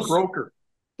deals isn't the broker.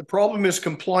 The problem is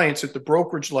compliance at the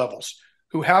brokerage levels,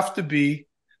 who have to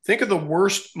think of the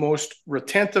worst, most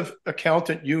retentive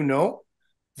accountant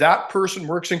that person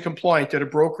works in compliance at a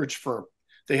brokerage firm.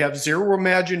 They have zero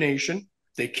imagination.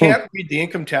 They can't read the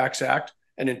Income Tax Act.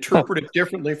 and interpret it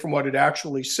differently from what it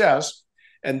actually says.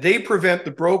 And they prevent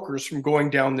the brokers from going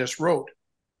down this road.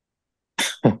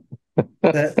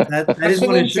 That is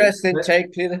one issue. Interesting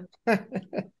take, Peter.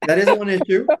 That is one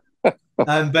issue.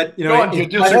 But John, you I hope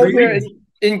disagree? you're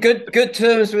in good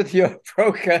terms with your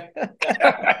broker.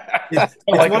 It's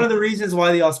one of the reasons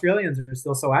why the Australians are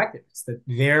still so active. It's that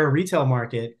their retail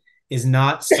market is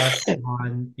not stuck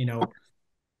on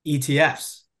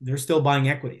ETFs. They're still buying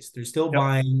equities. They're still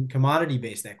buying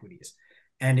commodity-based equities.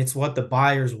 And it's what the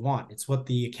buyers want. It's what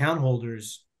the account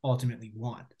holders ultimately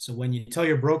want. So when you tell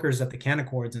your brokers that the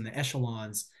Canacords and the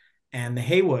Echelons and the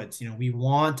Haywoods, we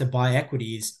want to buy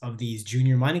equities of these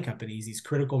junior mining companies, these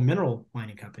critical mineral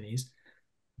mining companies,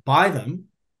 buy them,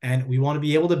 and we want to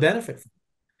be able to benefit from them.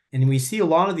 And we see a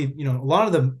lot of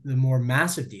the more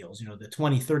massive deals, the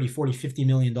 20, 30, 40, $50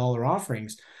 million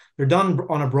offerings, they're done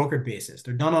on a brokered basis.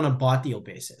 They're done on a bought deal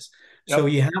basis. Yep. So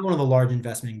you have one of the large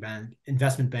investment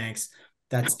banks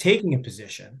that's taking a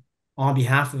position on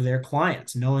behalf of their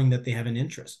clients, knowing that they have an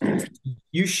interest.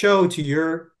 You show to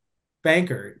your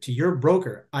banker, to your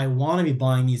broker, I want to be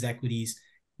buying these equities,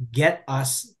 get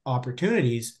us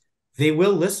opportunities, they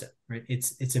will listen, right?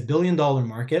 It's $1 billion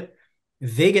market.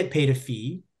 They get paid a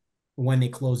fee when they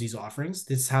close these offerings.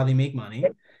 This is how they make money.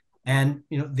 And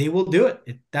they will do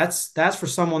it. That's for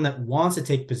someone that wants to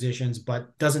take positions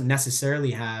but doesn't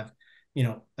necessarily have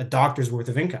a doctor's worth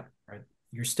of income, right?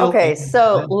 You're still okay.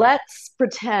 So let's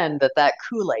pretend that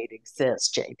Kool-Aid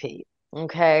exists, JP.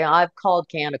 Okay, I've called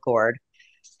Canaccord,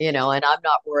 and I'm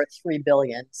not worth $3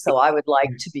 billion, so I would like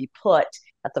to be put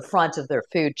at the front of their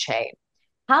food chain.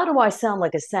 How do I sound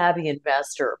like a savvy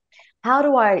investor? How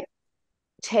do I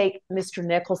take Mr.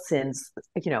 Nicholson's,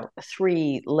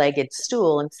 three-legged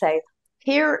stool and say,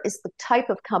 here is the type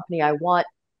of company I want?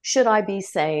 Should I be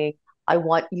saying, I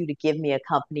want you to give me a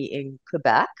company in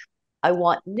Quebec? I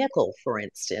want nickel, for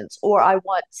instance, or I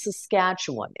want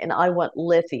Saskatchewan and I want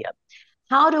lithium.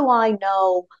 How do I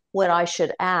know what I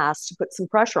should ask to put some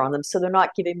pressure on them so they're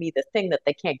not giving me the thing that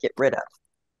they can't get rid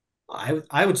of?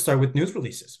 I would start with news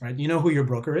releases, right? You know who your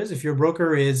broker is. If your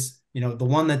broker is, the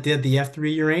one that did the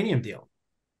F3 uranium deal,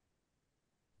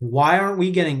 why aren't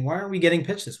we getting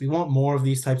pitched this? We want more of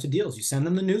these types of deals. You send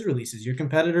them the news releases. Your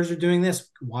competitors are doing this.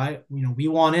 Why? We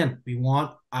want in. We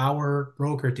want our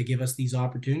broker to give us these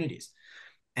opportunities.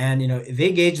 And,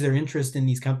 they gauge their interest in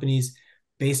these companies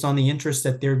based on the interest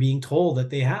that they're being told that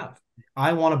they have.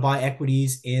 I want to buy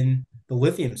equities in the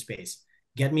lithium space.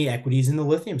 Get me equities in the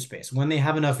lithium space. When they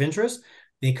have enough interest,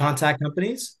 they contact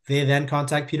companies. They then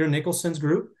contact Peter Nicholson's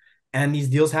group, and these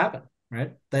deals happen,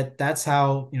 right? That's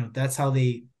how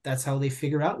they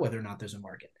figure out whether or not there's a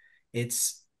market.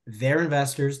 It's their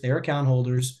investors, their account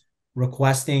holders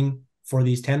requesting for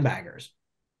these 10 baggers.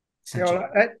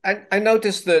 I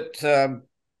noticed that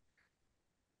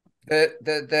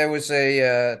there was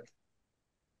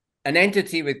an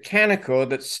entity with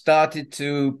Canaccord that started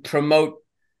to promote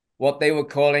what they were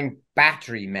calling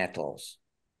battery metals,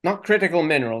 not critical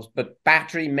minerals, but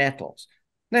battery metals.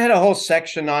 And they had a whole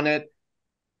section on it.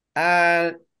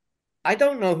 I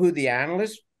don't know who the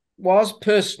analyst was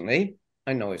personally.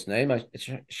 I know his name. I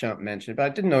shan't mention it, but I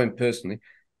didn't know him personally.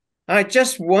 I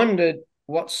just wondered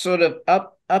what sort of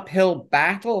uphill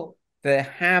battle they're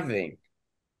having.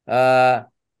 I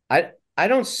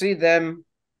don't see them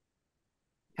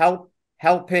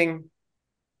helping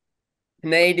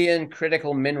Canadian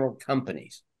critical mineral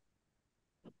companies.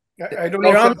 I don't know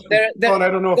if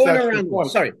that's their point.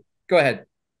 Sorry, go ahead.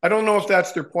 I don't know if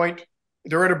that's their point.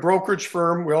 They're at a brokerage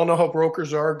firm. We all know how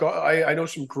brokers are. I know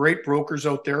some great brokers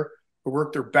out there who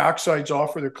work their backsides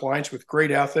off for their clients with great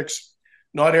ethics.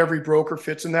 Not every broker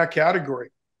fits in that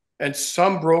category. And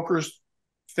some brokers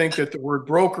think that the word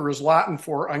broker is Latin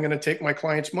for I'm going to take my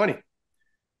client's money.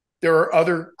 There are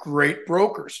other great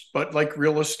brokers, but like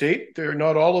real estate,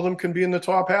 not all of them can be in the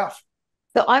top half.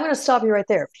 So I'm going to stop you right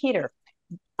there. Peter,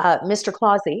 Mr.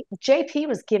 Clausi, JP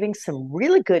was giving some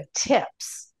really good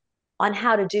tips on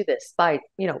how to do this by,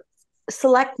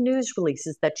 select news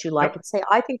releases that you like and say,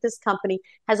 I think this company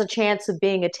has a chance of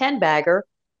being a 10 bagger.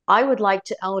 I would like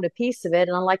to own a piece of it,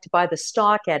 and I'd like to buy the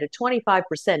stock at a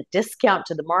 25% discount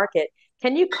to the market.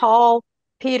 Can you call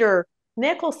Peter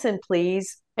Nicholson,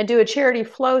 please, and do a charity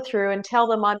flow through and tell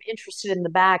them I'm interested in the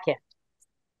back end?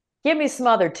 Give me some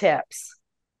other tips.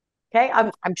 Okay,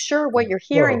 I'm sure what you're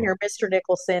hearing here, Mr.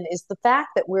 Nicholson, is the fact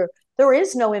that there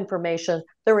is no information,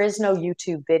 there is no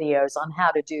YouTube videos on how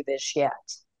to do this yet.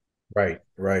 Right.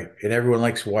 And everyone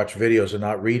likes to watch videos and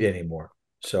not read anymore.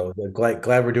 So glad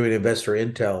we're doing investor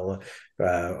intel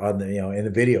on the in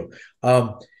the video.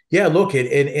 Yeah, look,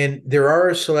 and there are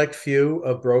a select few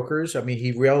of brokers. I mean,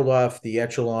 he reeled off the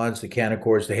Echelons, the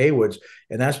Canacords, the Haywoods,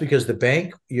 and that's because the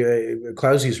bank,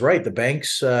 Clausi's right, the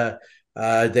banks,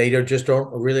 just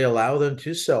don't really allow them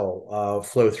to sell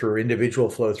flow through, individual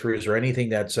flow throughs or anything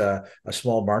that's a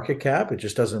small market cap. It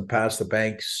just doesn't pass the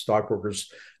bank's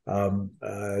stockbrokers um,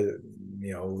 uh,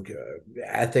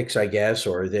 ethics, I guess,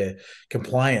 or the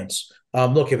compliance.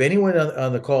 Look, if anyone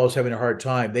on the call is having a hard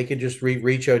time, they can just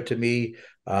reach out to me,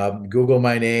 Google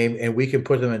my name, and we can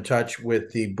put them in touch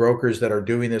with the brokers that are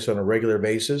doing this on a regular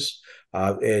basis.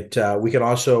 We can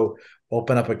also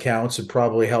open up accounts and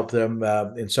probably help them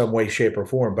in some way, shape, or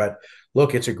form. But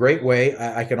look, it's a great way.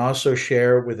 I can also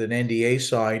share with an NDA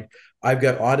signed. I've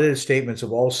got audited statements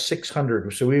of all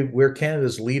 600. So we're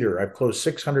Canada's leader. I've closed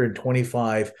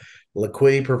 625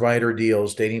 liquidity provider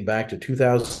deals dating back to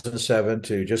 2007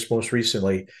 to just most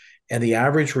recently. And the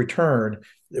average return,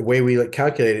 the way we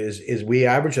calculate it is we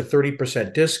average a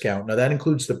 30% discount. Now that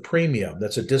includes the premium.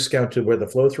 That's a discount to where the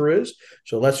flow through is.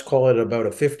 So let's call it about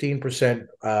a 15%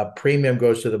 premium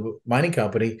goes to the mining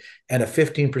company and a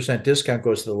 15% discount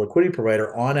goes to the liquidity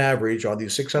provider on average on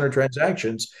these 600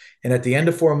 transactions. And at the end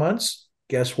of 4 months,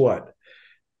 guess what?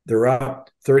 They're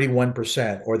up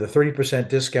 31%, or the 30%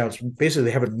 discounts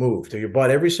basically haven't moved. So you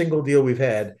bought every single deal we've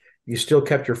had, you still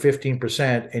kept your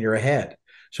 15% and you're ahead.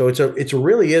 So it's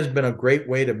really has been a great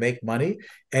way to make money,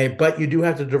 but you do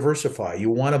have to diversify. You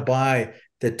want to buy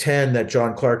the 10 that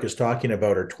John Clark is talking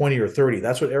about, or 20 or 30.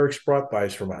 That's what Eric Sprott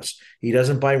buys from us. He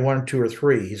doesn't buy 1, 2, or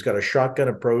 3. He's got a shotgun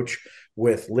approach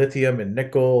with lithium and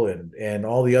nickel and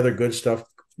all the other good stuff,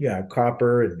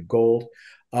 copper and gold.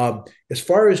 As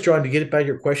far as, John, to get back to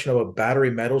your question about battery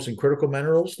metals and critical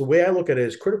minerals, the way I look at it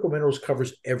is critical minerals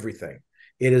covers everything.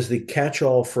 It is the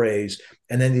catch-all phrase.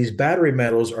 And then these battery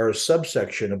metals are a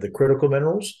subsection of the critical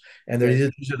minerals. And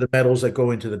these are the metals that go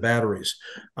into the batteries.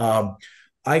 As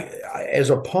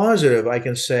a positive, I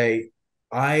can say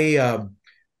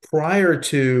prior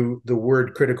to the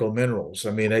word critical minerals,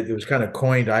 I mean, it was kind of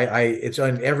coined. It's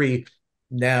on every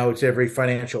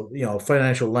financial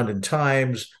London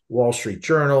Times, Wall Street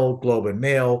Journal, Globe and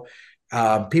Mail.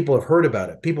 People have heard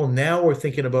about it. People now are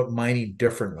thinking about mining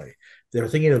differently. They're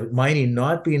thinking of mining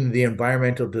not being the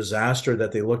environmental disaster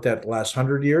that they looked at the last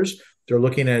 100 years. They're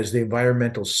looking at it as the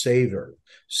environmental savior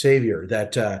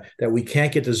that we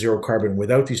can't get to zero carbon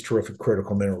without these terrific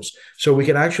critical minerals. So we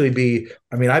can actually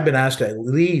I've been asked to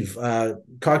leave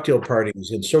cocktail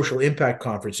parties and social impact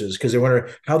conferences because they wonder,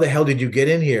 how the hell did you get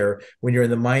in here when you're in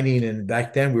the mining? And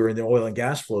back then we were in the oil and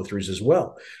gas flow throughs as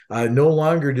well. No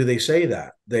longer do they say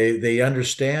that. They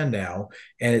understand now,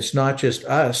 and it's not just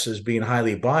us as being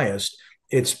highly biased.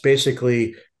 It's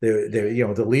basically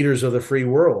the leaders of the free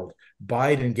world.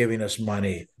 Biden giving us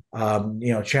money.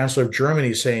 Chancellor of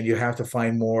Germany saying you have to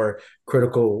find more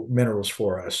critical minerals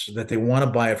for us, that they want to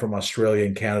buy it from Australia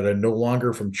and Canada, no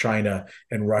longer from China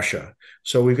and Russia.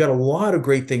 So we've got a lot of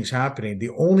great things happening. The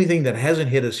only thing that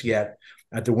hasn't hit us yet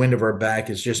at the wind of our back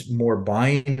is just more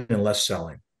buying and less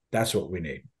selling. That's what we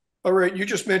need. All right. You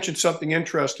just mentioned something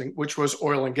interesting, which was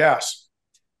oil and gas.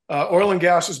 Oil and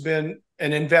gas has been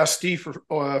an investee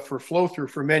for flow through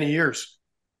for many years.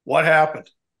 What happened?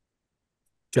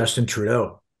 Justin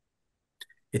Trudeau.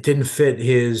 It didn't fit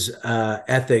his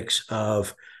ethics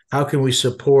of how can we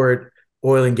support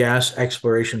oil and gas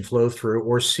exploration flow through,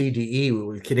 or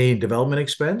CDE, Canadian Development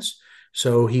Expense.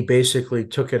 So he basically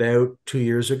took it out 2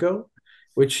 years ago,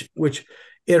 which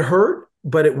it hurt,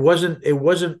 but it wasn't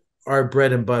our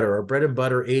bread and butter. Our bread and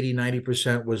butter,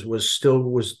 80-90% was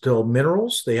still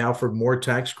minerals. They offered more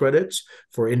tax credits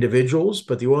for individuals,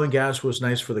 but the oil and gas was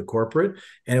nice for the corporate.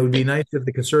 And it would be nice if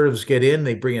the Conservatives get in,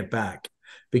 they bring it back,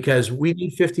 because we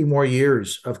need 50 more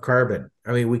years of carbon.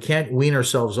 I mean, we can't wean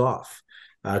ourselves off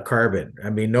carbon. I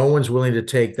mean, no one's willing to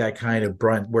take that kind of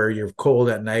brunt where you're cold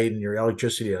at night and your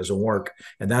electricity doesn't work.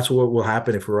 And that's what will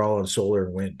happen if we're all on solar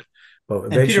and wind. But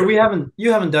Peter,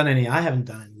 you haven't done any, I haven't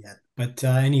done any yet, but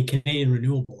any Canadian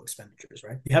renewable expenditures,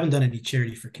 right? You haven't done any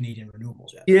charity for Canadian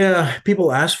renewables yet. Yeah,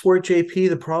 people ask for it, JP.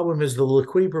 The problem is the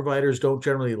liquidity providers don't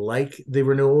generally like the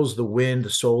renewables, the wind, the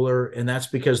solar, and that's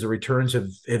because the returns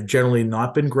have generally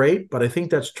not been great. But I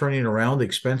think that's turning around. The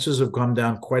expenses have come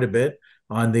down quite a bit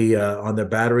on the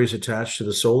batteries attached to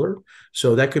the solar.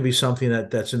 So that could be something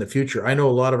that's in the future. I know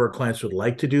a lot of our clients would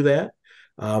like to do that.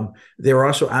 They're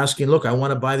also asking, look, I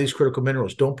want to buy these critical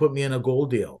minerals. Don't put me in a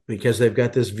gold deal, because they've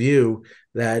got this view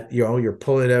that, you're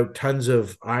pulling out tons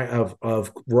of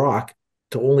rock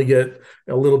to only get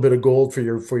a little bit of gold for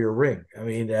your ring. I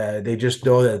mean, they just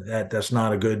know that's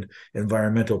not a good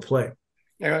environmental play.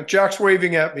 Yeah, Jack's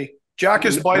waving at me. Jack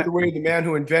is, by the way, the man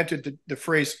who invented the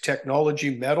phrase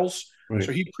technology metals. Right.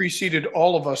 So he preceded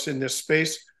all of us in this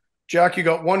space. Jack, you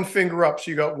got one finger up, so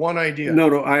you got one idea.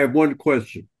 No, I have one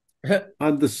question.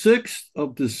 On the 6th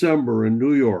of December in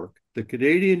New York, the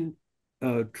Canadian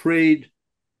Trade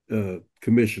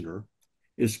Commissioner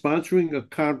is sponsoring a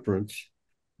conference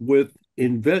with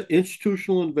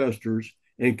institutional investors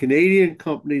and Canadian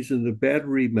companies in the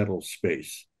battery metal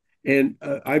space. And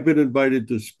I've been invited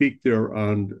to speak there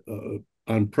on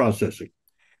processing.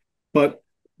 But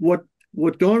what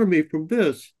dawned on me from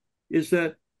this is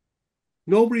that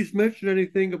nobody's mentioned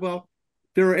anything about,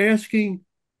 they're asking,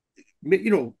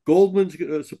 Goldman's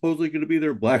supposedly going to be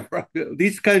there, BlackRock,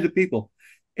 these kinds of people.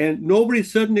 And nobody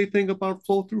said anything about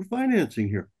flow-through financing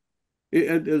here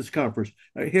at this conference.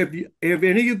 Have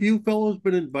any of you fellows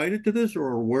been invited to this or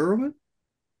are aware of it?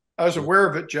 I was aware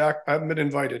of it, Jack. I haven't been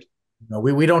invited. No,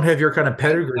 we don't have your kind of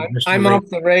pedigree, Mr. I'm Ray. off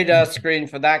the radar screen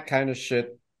for that kind of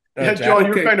shit. Yeah, John,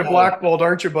 you're kind of blackballed,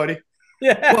 aren't you, buddy?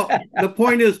 Yeah. Well, the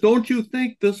point is, don't you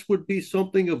think this would be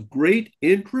something of great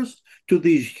interest to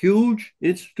these huge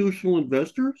institutional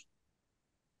investors?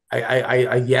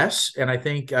 Yes, and I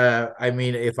think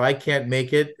if I can't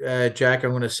make it, Jack,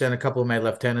 I'm going to send a couple of my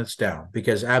lieutenants down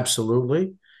because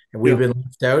absolutely, and we've been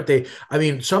left out.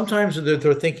 Sometimes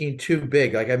they're thinking too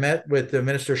big. Like I met with the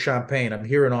Minister Champagne. I'm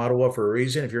here in Ottawa for a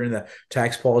reason. If you're in the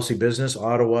tax policy business,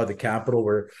 Ottawa, the capital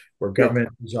where government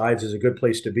resides, is a good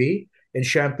place to be. In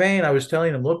Champagne, I was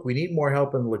telling him, look, we need more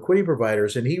help in the liquidity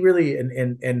providers, and he really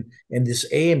and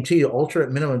this AMT,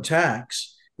 alternate minimum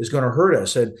tax, is going to hurt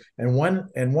us. And one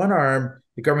arm,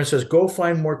 the government says, go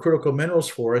find more critical minerals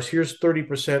for us. Here's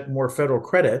 30% more federal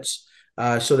credits.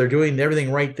 So they're doing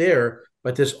everything right there.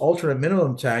 But this alternate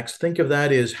minimum tax, think of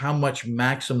that as how much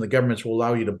maximum the governments will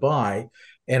allow you to buy.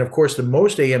 And of course, the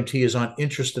most AMT is on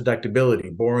interest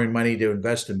deductibility, borrowing money to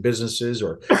invest in businesses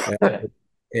or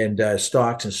and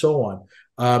stocks and so on.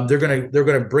 They're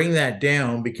gonna bring that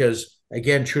down because,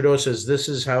 again, Trudeau says this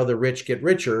is how the rich get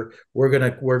richer. We're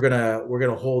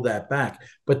gonna hold that back.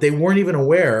 But they weren't even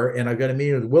aware, and I've got a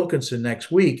meeting with Wilkinson next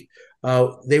week.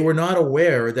 They were not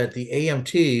aware that the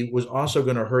AMT was also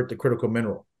going to hurt the critical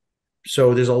mineral.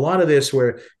 So there's a lot of this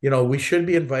where, we should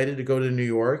be invited to go to New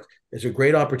York. It's a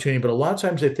great opportunity, but a lot of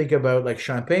times they think about, like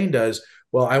Champagne does,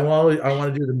 well, I want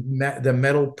to do the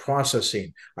metal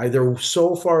processing. They're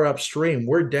so far upstream.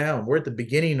 We're down. We're at the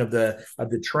beginning of the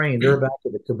train. They're back to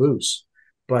the caboose.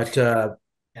 But I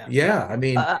want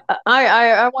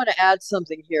to add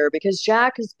something here because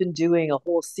Jack has been doing a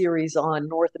whole series on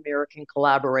North American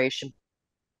collaboration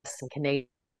and Canadian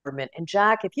government. And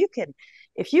Jack, if you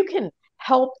can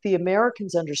help the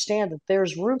Americans understand that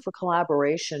there's room for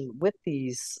collaboration with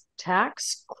these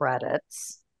tax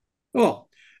credits. Well,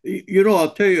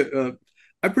 I'll tell you,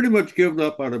 I've pretty much given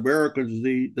up on Americans.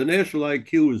 The national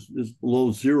IQ is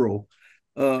below zero.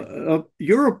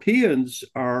 Europeans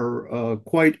are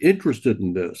quite interested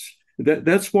in this.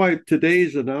 That's why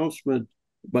today's announcement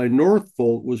by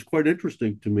Northvolt was quite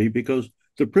interesting to me, because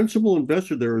the principal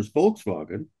investor there is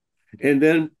Volkswagen. And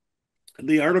then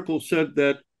the article said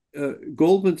that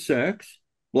Goldman Sachs,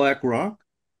 BlackRock,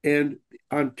 and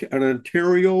an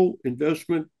Ontario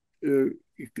investment, a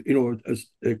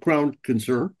crown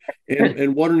concern,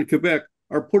 and one in Quebec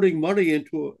are putting money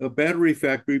into a battery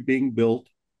factory being built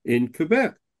in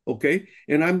Quebec. Okay.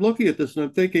 And I'm looking at this and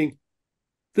I'm thinking,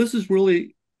 this is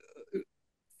really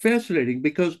fascinating,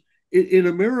 because in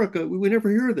America, we never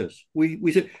hear this.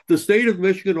 We say the state of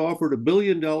Michigan offered $1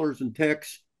 billion in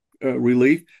tax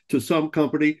relief to some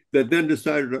company that then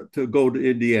decided to go to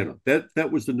Indiana.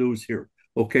 That was the news here.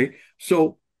 Okay.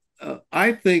 So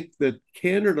I think that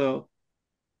Canada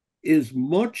is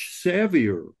much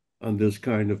savvier on this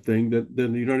kind of thing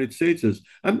than the United States is.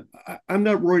 I'm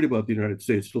not worried about the United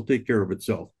States. It'll take care of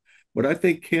itself. But I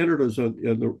think Canada's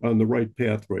on the right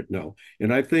path right now.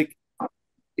 And I think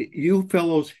you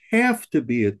fellows have to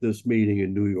be at this meeting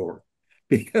in New York,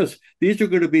 because these are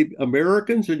going to be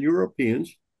Americans and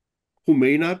Europeans who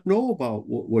may not know about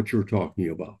what you're talking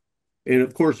about. And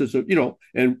of course,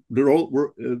 and we're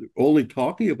only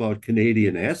talking about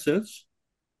Canadian assets.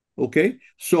 Okay.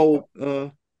 So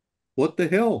what the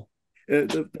hell?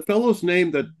 The fellow's name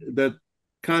that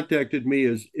contacted me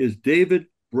is David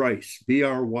Bryce,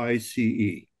 Bryce,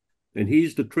 and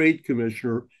he's the trade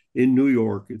commissioner in New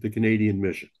York at the Canadian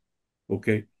Mission.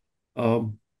 Okay.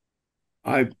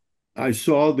 I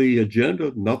saw the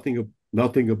agenda,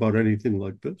 nothing about anything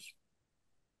like this.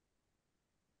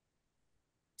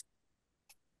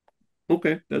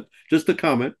 Okay, that's just a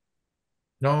comment.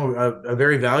 No, a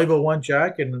very valuable one,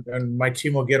 Jack, and my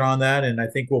team will get on that, and I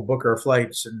think we'll book our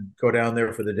flights and go down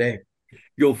there for the day.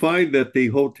 you'll find that the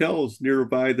hotels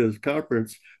nearby this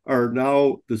conference are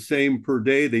now the same per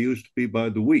day they used to be by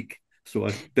the week. So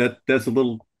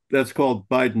that's called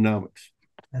Bidenomics.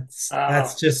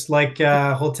 That's just like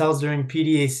hotels during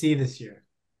PDAC this year.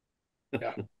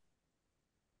 Yeah.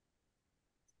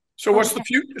 So what's the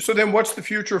future? So then what's the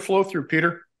future flow through,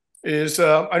 Peter?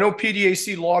 I know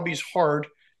PDAC lobbies hard.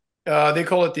 They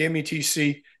call it the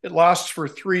METC. It lasts for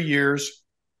 3 years.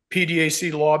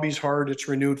 PDAC lobbies hard. It's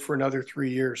renewed for another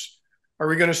 3 years. Are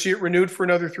we going to see it renewed for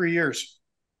another 3 years?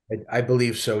 I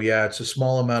believe so. Yeah, it's a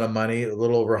small amount of money, a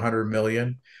little over 100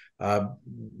 million. You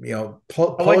know,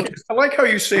 I like how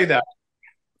you say that.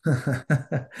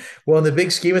 Well, in the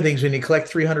big scheme of things, when you collect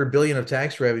 300 billion of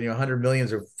tax revenue, 100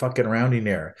 millions are fucking rounding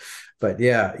there. But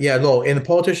yeah, no, and the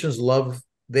politicians love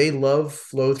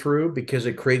flow through because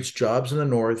it creates jobs in the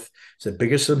north. It's the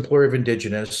biggest employer of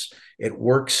indigenous. It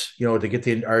works, you know, to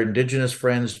get our indigenous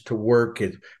friends to work.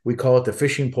 We call it the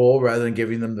fishing pole rather than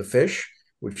giving them the fish,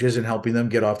 which isn't helping them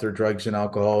get off their drugs and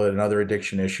alcohol and other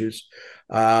addiction issues.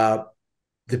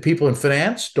 The people in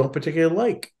finance don't particularly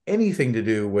like anything to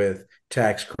do with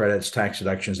tax credits, tax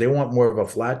deductions. They want more of a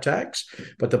flat tax,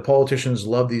 but the politicians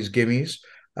love these gimmies,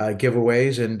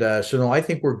 giveaways. And so, no, I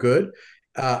think we're good.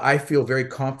 I feel very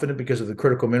confident because of the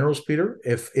critical minerals, Peter.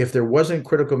 If there wasn't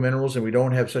critical minerals and we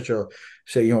don't have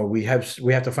we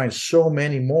have to find so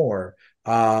many more,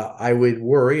 I would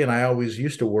worry, and I always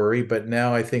used to worry, but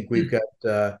now I think we've got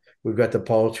the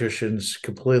politicians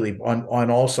completely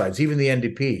on all sides, even the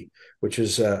NDP, which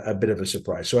is a bit of a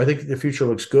surprise. So I think the future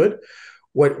looks good.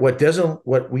 What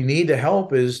we need to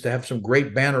help is to have some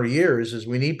great banner years. Is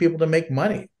we need people to make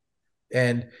money,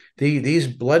 and these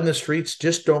blood in the streets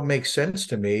just don't make sense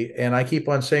to me. And I keep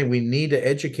on saying we need to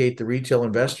educate the retail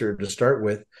investor to start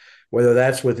with, whether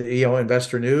that's with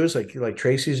Investor News like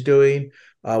Tracy's doing,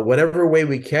 whatever way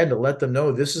we can to let them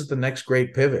know this is the next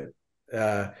great pivot.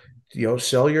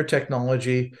 Sell your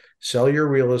technology, sell your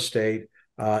real estate,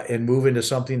 and move into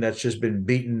something that's just been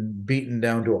beaten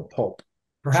down to a pulp.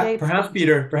 Perhaps,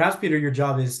 Peter, your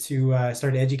job is to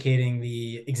start educating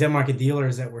the exempt market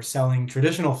dealers that were selling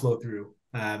traditional flow through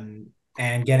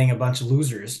and getting a bunch of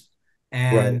losers,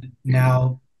 and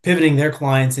now pivoting their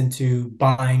clients into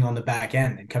buying on the back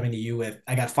end and coming to you with,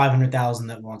 I got 500,000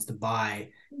 that wants to buy,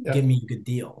 give me a good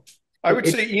deal. I would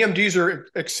say EMDs are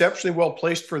exceptionally well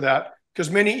placed for that,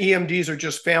 because many EMDs are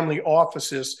just family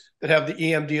offices that have the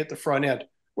EMD at the front end,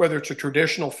 whether it's a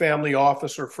traditional family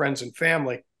office or friends and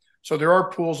family. So there are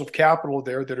pools of capital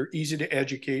there that are easy to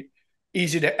educate,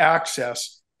 easy to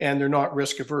access, and they're not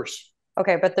risk averse.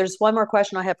 Okay, but there's one more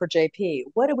question I have for JP.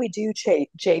 What do we do,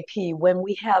 JP, when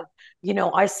we have,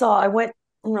 I went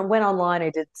online,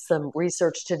 I did some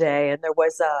research today, and there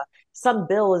was some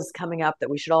bill is coming up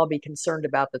that we should all be concerned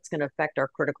about that's going to affect our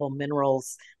critical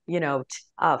minerals,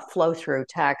 flow through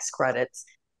tax credits.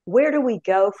 Where do we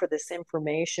go for this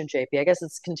information, JP? I guess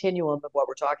it's continuum of what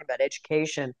we're talking about,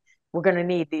 education. We're going to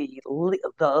need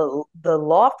the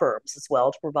law firms as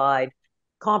well to provide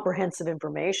comprehensive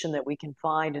information that we can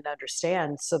find and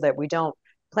understand, so that we don't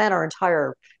plan our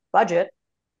entire budget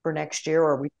for next year,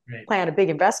 or we plan a big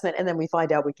investment and then we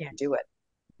find out we can't do it.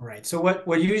 Right. So what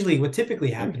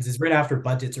typically happens is right after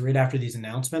budgets or right after these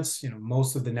announcements,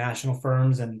 most of the national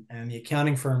firms and the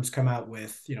accounting firms come out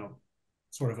with,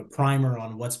 sort of a primer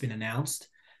on what's been announced.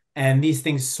 And these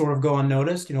things sort of go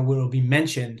unnoticed. Will be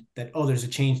mentioned that, there's a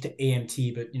change to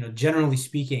AMT, but generally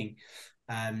speaking,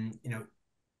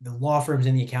 the law firms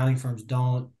and the accounting firms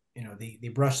don't, they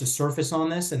brush the surface on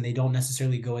this, and they don't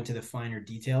necessarily go into the finer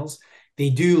details. They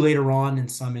do later on, in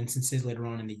some instances later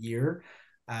on in the year.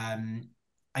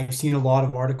 I've seen a lot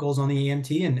of articles on the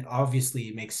AMT, and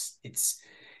obviously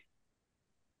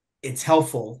it's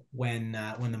helpful when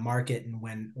the market and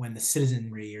when the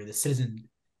citizenry or the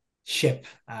citizenship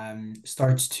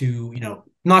starts to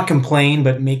not complain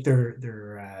but make their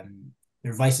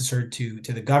voices heard to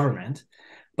the government.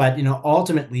 But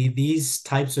ultimately these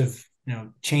types of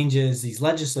changes, these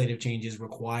legislative changes,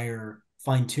 require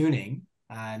fine tuning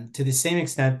to the same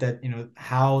extent that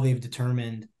how they've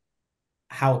determined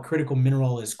how a critical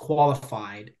mineral is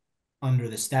qualified under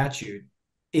the statute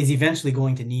is eventually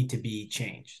going to need to be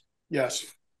changed. Yes.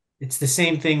 It's the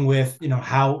same thing with,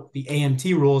 how the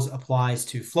AMT rules applies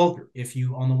to flow through. If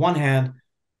you, on the one hand,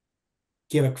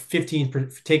 take a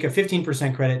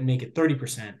 15% credit and make it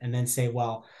 30%, and then say,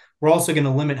 well, we're also going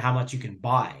to limit how much you can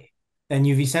buy, then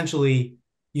you've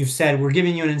said, we're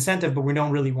giving you an incentive, but we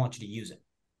don't really want you to use it.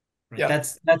 Right? Yeah.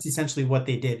 That's essentially what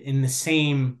they did in the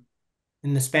span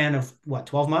of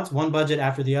 12 months, one budget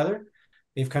after the other.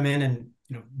 They've come in and,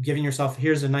 giving yourself,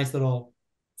 here's a nice little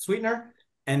sweetener.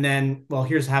 And then, well,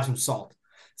 have some salt.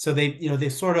 So they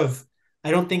sort of, I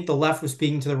don't think the left was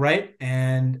speaking to the right,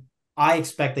 and I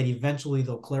expect that eventually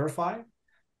they'll clarify.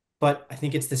 But I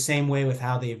think it's the same way with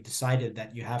how they've decided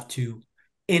that you have to,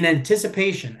 in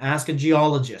anticipation, ask a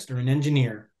geologist or an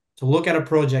engineer to look at a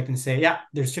project and say, yeah,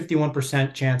 there's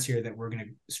 51% chance here that we're going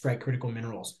to strike critical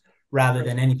minerals rather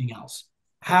than anything else.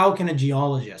 How can a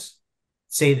geologist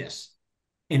say this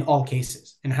in all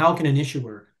cases? And how can an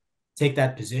issuer take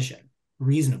that position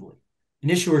reasonably? An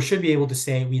issuer should be able to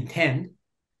say, we intend,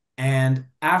 and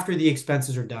after the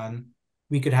expenses are done,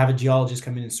 we could have a geologist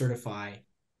come in and certify,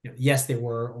 yes, they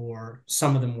were, or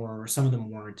some of them were, or some of them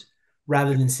weren't,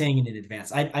 rather than saying it in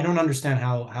advance. I don't understand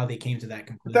how they came to that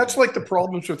conclusion. That's like the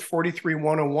problems with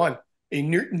 43101, a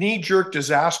knee-jerk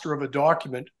disaster of a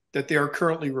document that they are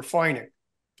currently refining.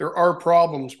 There are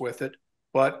problems with it,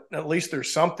 but at least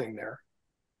there's something there.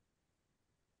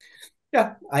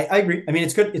 Yeah, I agree. I mean,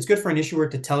 it's good for an issuer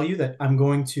to tell you that I'm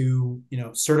going to,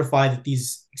 certify that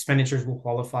these expenditures will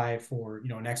qualify for,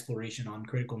 an exploration on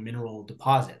critical mineral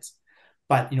deposits.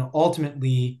 But,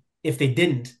 ultimately, if they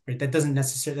didn't, right, that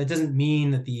doesn't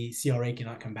mean that the CRA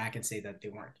cannot come back and say that they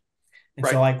weren't. And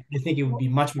so I think it would be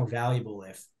much more valuable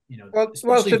if,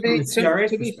 well, to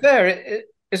be fair,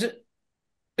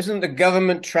 isn't the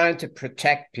government trying to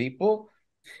protect people?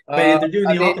 But they're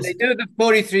doing the opposite. They do the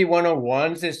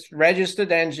 43101s, it's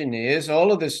registered engineers,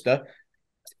 all of this stuff.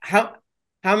 How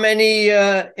many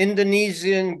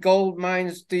Indonesian gold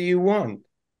mines do you want?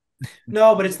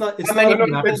 No, but it's not. It's not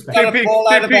even that perspective.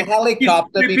 Fall out of a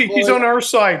helicopter. He's on our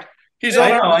side. He's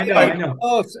on our side. I know.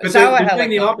 Oh, but they're doing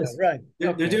the opposite. Right.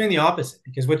 They're doing the opposite,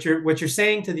 because what you're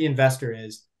saying to the investor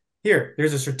is, here,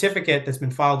 there's a certificate that's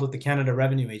been filed with the Canada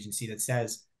Revenue Agency that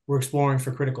says we're exploring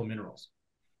for critical minerals.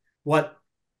 What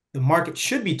the market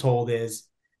should be told is,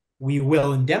 we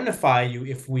will indemnify you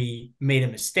if we made a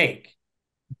mistake,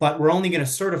 but we're only going to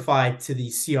certify to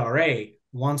the CRA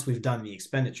once we've done the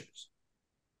expenditures.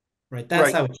 Right?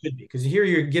 That's how it should be. Because here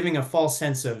you're giving a false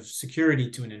sense of security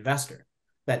to an investor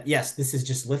that, yes, this is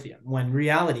just lithium, when in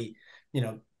reality,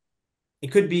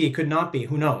 it could be, it could not be,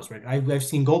 who knows, right? I've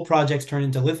seen gold projects turn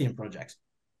into lithium projects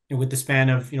with the span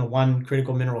of, one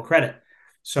critical mineral credit.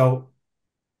 So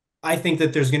I think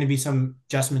that there's going to be some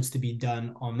adjustments to be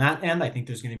done on that end. I think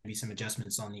there's going to be some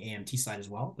adjustments on the AMT side as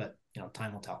well, but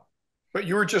time will tell. But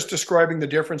you were just describing the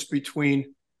difference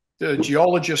between the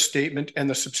geologist statement and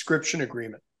the subscription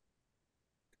agreement.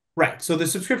 Right. So the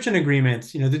subscription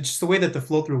agreement, just the way that the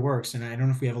flow through works, and I don't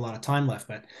know if we have a lot of time left,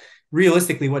 but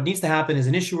realistically, what needs to happen is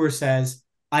an issuer says,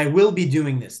 I will be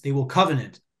doing this. They will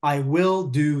covenant, I will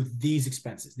do these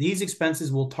expenses. These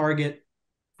expenses will target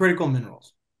critical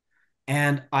minerals,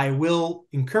 and I will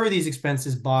incur these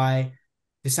expenses by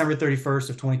December 31st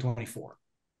of 2024.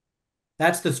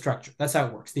 That's the structure. That's how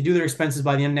it works. They do their expenses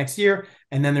by the end of next year,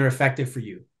 and then they're effective for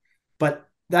you. But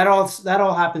that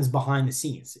all happens behind the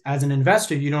scenes. As an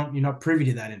investor, you're not privy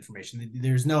to that information.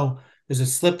 There's a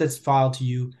slip that's filed to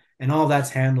you, and all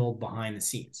that's handled behind the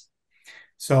scenes.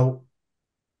 So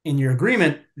in your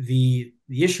agreement, the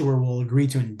issuer will agree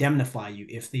to indemnify you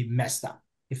if they messed up.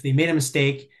 If they made a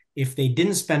mistake, if they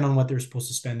didn't spend on what they're supposed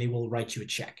to spend, they will write you a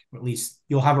check. Or at least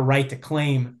you'll have a right to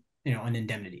claim, an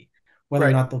indemnity. Whether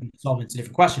or not they'll be solved, it's a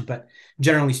different question. But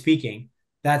generally speaking,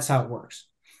 that's how it works.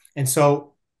 And so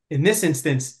in this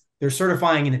instance, they're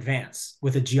certifying in advance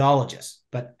with a geologist.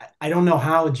 But I don't know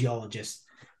how a geologist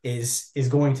is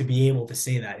going to be able to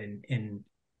say that in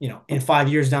 5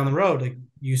 years down the road. Like,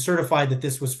 you certified that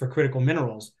this was for critical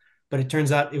minerals, but it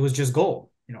turns out it was just gold.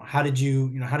 How did you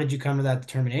come to that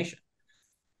determination?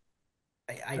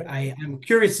 I'm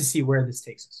curious to see where this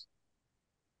takes us.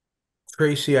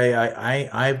 Tracy,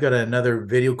 I've got another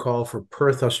video call for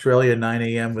Perth, Australia, 9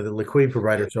 a.m. with a liquidity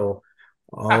provider. So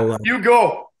I'll you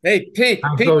go. Hey, Pete,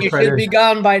 you should be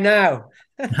gone by now.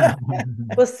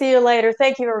 We'll see you later.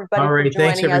 Thank you, everybody, for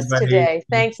joining us today.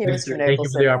 Thank you, Mr. Nicholson. Thank you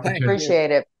for the opportunity.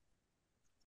 Appreciate it.